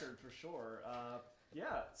a record for sure. Yeah.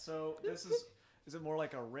 So this is it more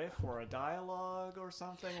like a riff or a dialogue or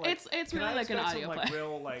something? Like, It's can really I like an expect audio some, like,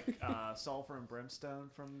 play. real sulfur and brimstone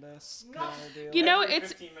from this kind of deal? You know, Every it's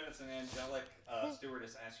 15 minutes an angelic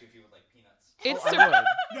stewardess asks you if you would like peanuts. It's I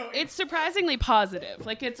would. it's surprisingly positive.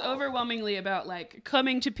 Like it's overwhelmingly about like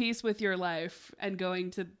coming to peace with your life and going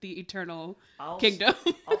to the eternal kingdom.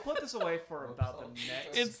 I'll put this away for about the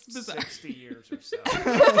next It's bizarre. 60 years or so.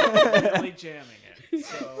 Really jamming it.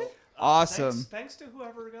 So, Awesome. Thanks to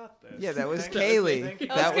whoever got this. Yeah, that was Thank Kaylee. Thank you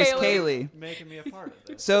That for was Kaylee. making me a part of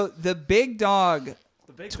this. So the big dog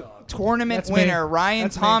The big dog. tournament That's me. winner, Ryan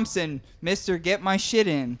That's me. Thompson, Mr. Get My Shit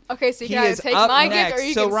In. Okay, so you He can either is take up my next. gift or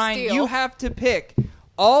you So can Ryan, steal. you have to pick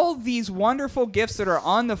all these wonderful gifts that are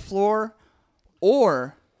on the floor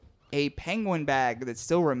or a penguin bag that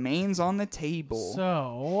still remains on the table.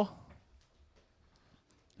 So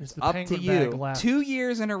is the Up to penguin bag you. left. 2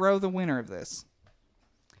 years in a row the winner of this.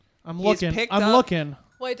 I'm He's looking. picked I'm up- looking.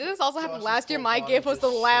 Wait, didn't this also happen last year? My gift was the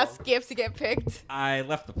last gift to get picked. I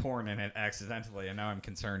left the porn in it accidentally, and now I'm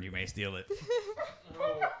concerned you may steal it.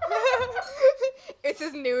 It's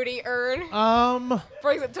his nudie urn.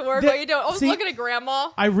 Brings it to work. the- What you doing? I was see- looking at Grandma.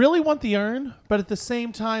 I really want the urn, but at the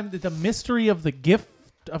same time, the mystery of the gift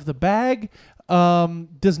of the bag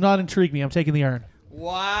does not intrigue me. I'm taking the urn.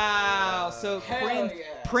 Wow. So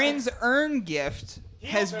Prin's urn gift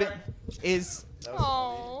has been is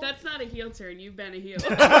Oh. That's not a heel turn. You've been a heel.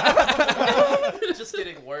 Just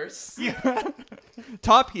getting worse.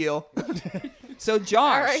 top heel. So Josh,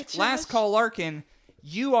 All right, last Josh. call Larkin,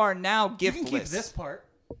 you are now giftless. You can keep this part.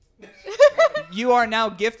 You are now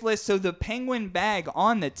giftless, so the penguin bag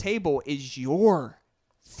on the table is your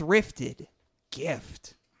thrifted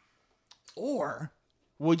gift. Or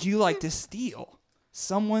would you like to steal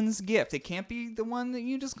someone's gift? It can't be the one that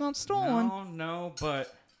you just got stolen. No,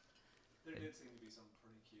 but There did seem to be something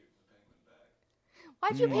pretty cute in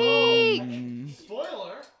the penguin bag. Why'd you peek?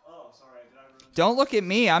 Spoiler. Oh, sorry. Did I ruin Don't look at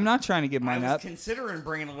me. I'm not trying to give I mine was up. considering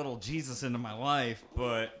bringing a little Jesus into my life,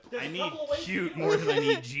 but I need couple ways cute more than I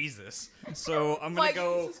need Jesus. So I'm gonna Like,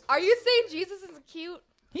 go. are you saying Jesus is cute?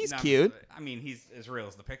 He's No, cute. I mean, he's as real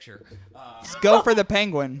as the picture. Go for the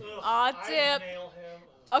penguin. Aw, tip. Nail him.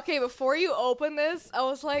 Okay, before you open this, I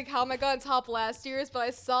was like, how am I gonna top last year's? But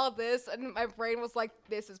I saw this and my brain was like,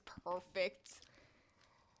 this is perfect.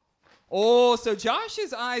 Oh, so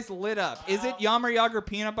Josh's eyes lit up. Is it Yammer Yager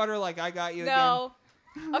peanut butter like I got you again? No.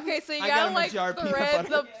 Okay, so you I got gotta him a like jar of peanut thread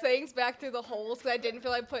butter. the things back through the holes because I didn't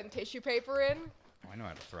feel like putting tissue paper in. I know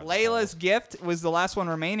how to throw. Layla's gift was the last one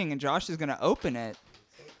remaining, and Josh is going to open it.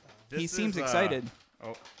 He This seems is, excited.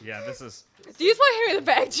 Oh yeah, this is. Do you just want to hand me the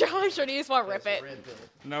bag, Josh, or do you just want to rip it?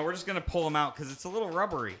 No, we're just gonna pull them out because it's a little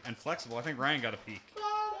rubbery and flexible. I think Ryan got a peek.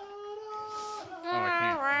 Oh,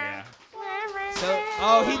 I can't. Yeah.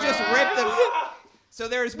 So, he just ripped the. So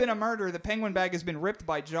there has been a murder. The penguin bag has been ripped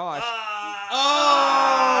by Josh.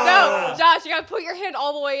 No, Josh, you gotta put your hand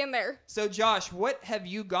all the way in there. So Josh, what have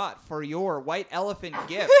you got for your white elephant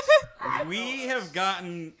gift? We have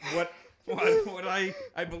gotten what I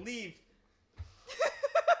believe.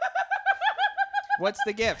 What's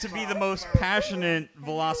the gift? To be the most passionate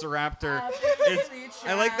Velociraptor.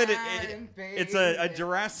 I like that it's a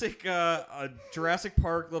Jurassic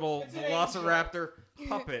Park little Velociraptor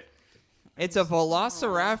puppet. It's a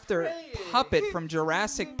Velociraptor puppet from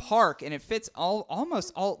Jurassic Park, and it fits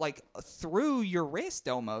almost like through your wrist.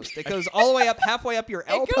 Almost, it goes all the way up, halfway up your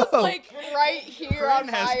elbow. It goes like right here on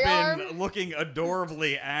Corinne my has arm. been looking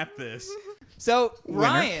adorably at this. So Winner.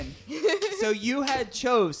 Ryan, so you had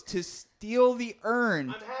chose to steal the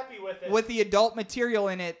urn. I'm happy with it. With the adult material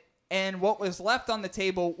in it, and what was left on the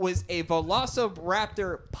table was a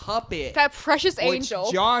Velociraptor puppet. That precious which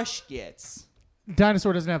angel. Josh gets.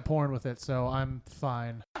 Dinosaur doesn't have porn with it, so I'm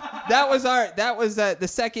fine. That was the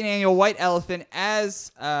second annual White Elephant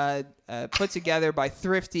as put together by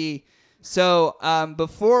Thrifty. So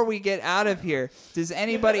before we get out of here, does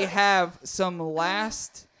anybody have some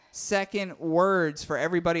last second words for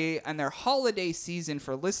everybody and their holiday season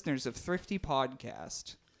for listeners of Thrifty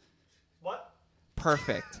Podcast? What?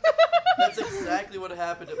 Perfect. That's exactly what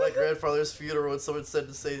happened at my grandfather's funeral when someone said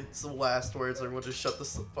to say some last words and everyone just shut the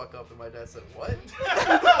fuck up and my dad said, what?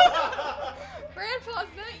 Grandpa, is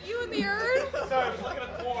that you in the urn? Sorry, I was looking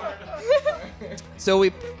at porn. So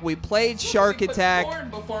we played Shark Attack. Born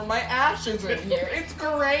before my ashes in here. It's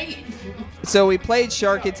great. So we played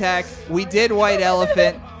Shark Attack. We did White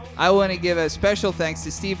Elephant. I want to give a special thanks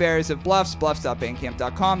to Steve Ayers of Bluffs,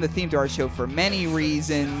 bluffs.bandcamp.com, the theme to our show for many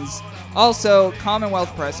reasons. Also,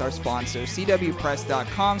 Commonwealth Press, our sponsor,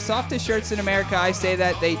 cwpress.com, softest shirts in America. I say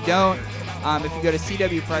that, they don't. If you go to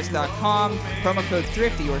cwpress.com, promo code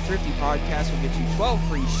Thrifty or Thrifty Podcast will get you 12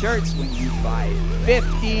 free shirts when you buy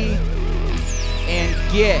 50. And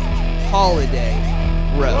get Holiday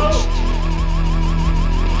Roast.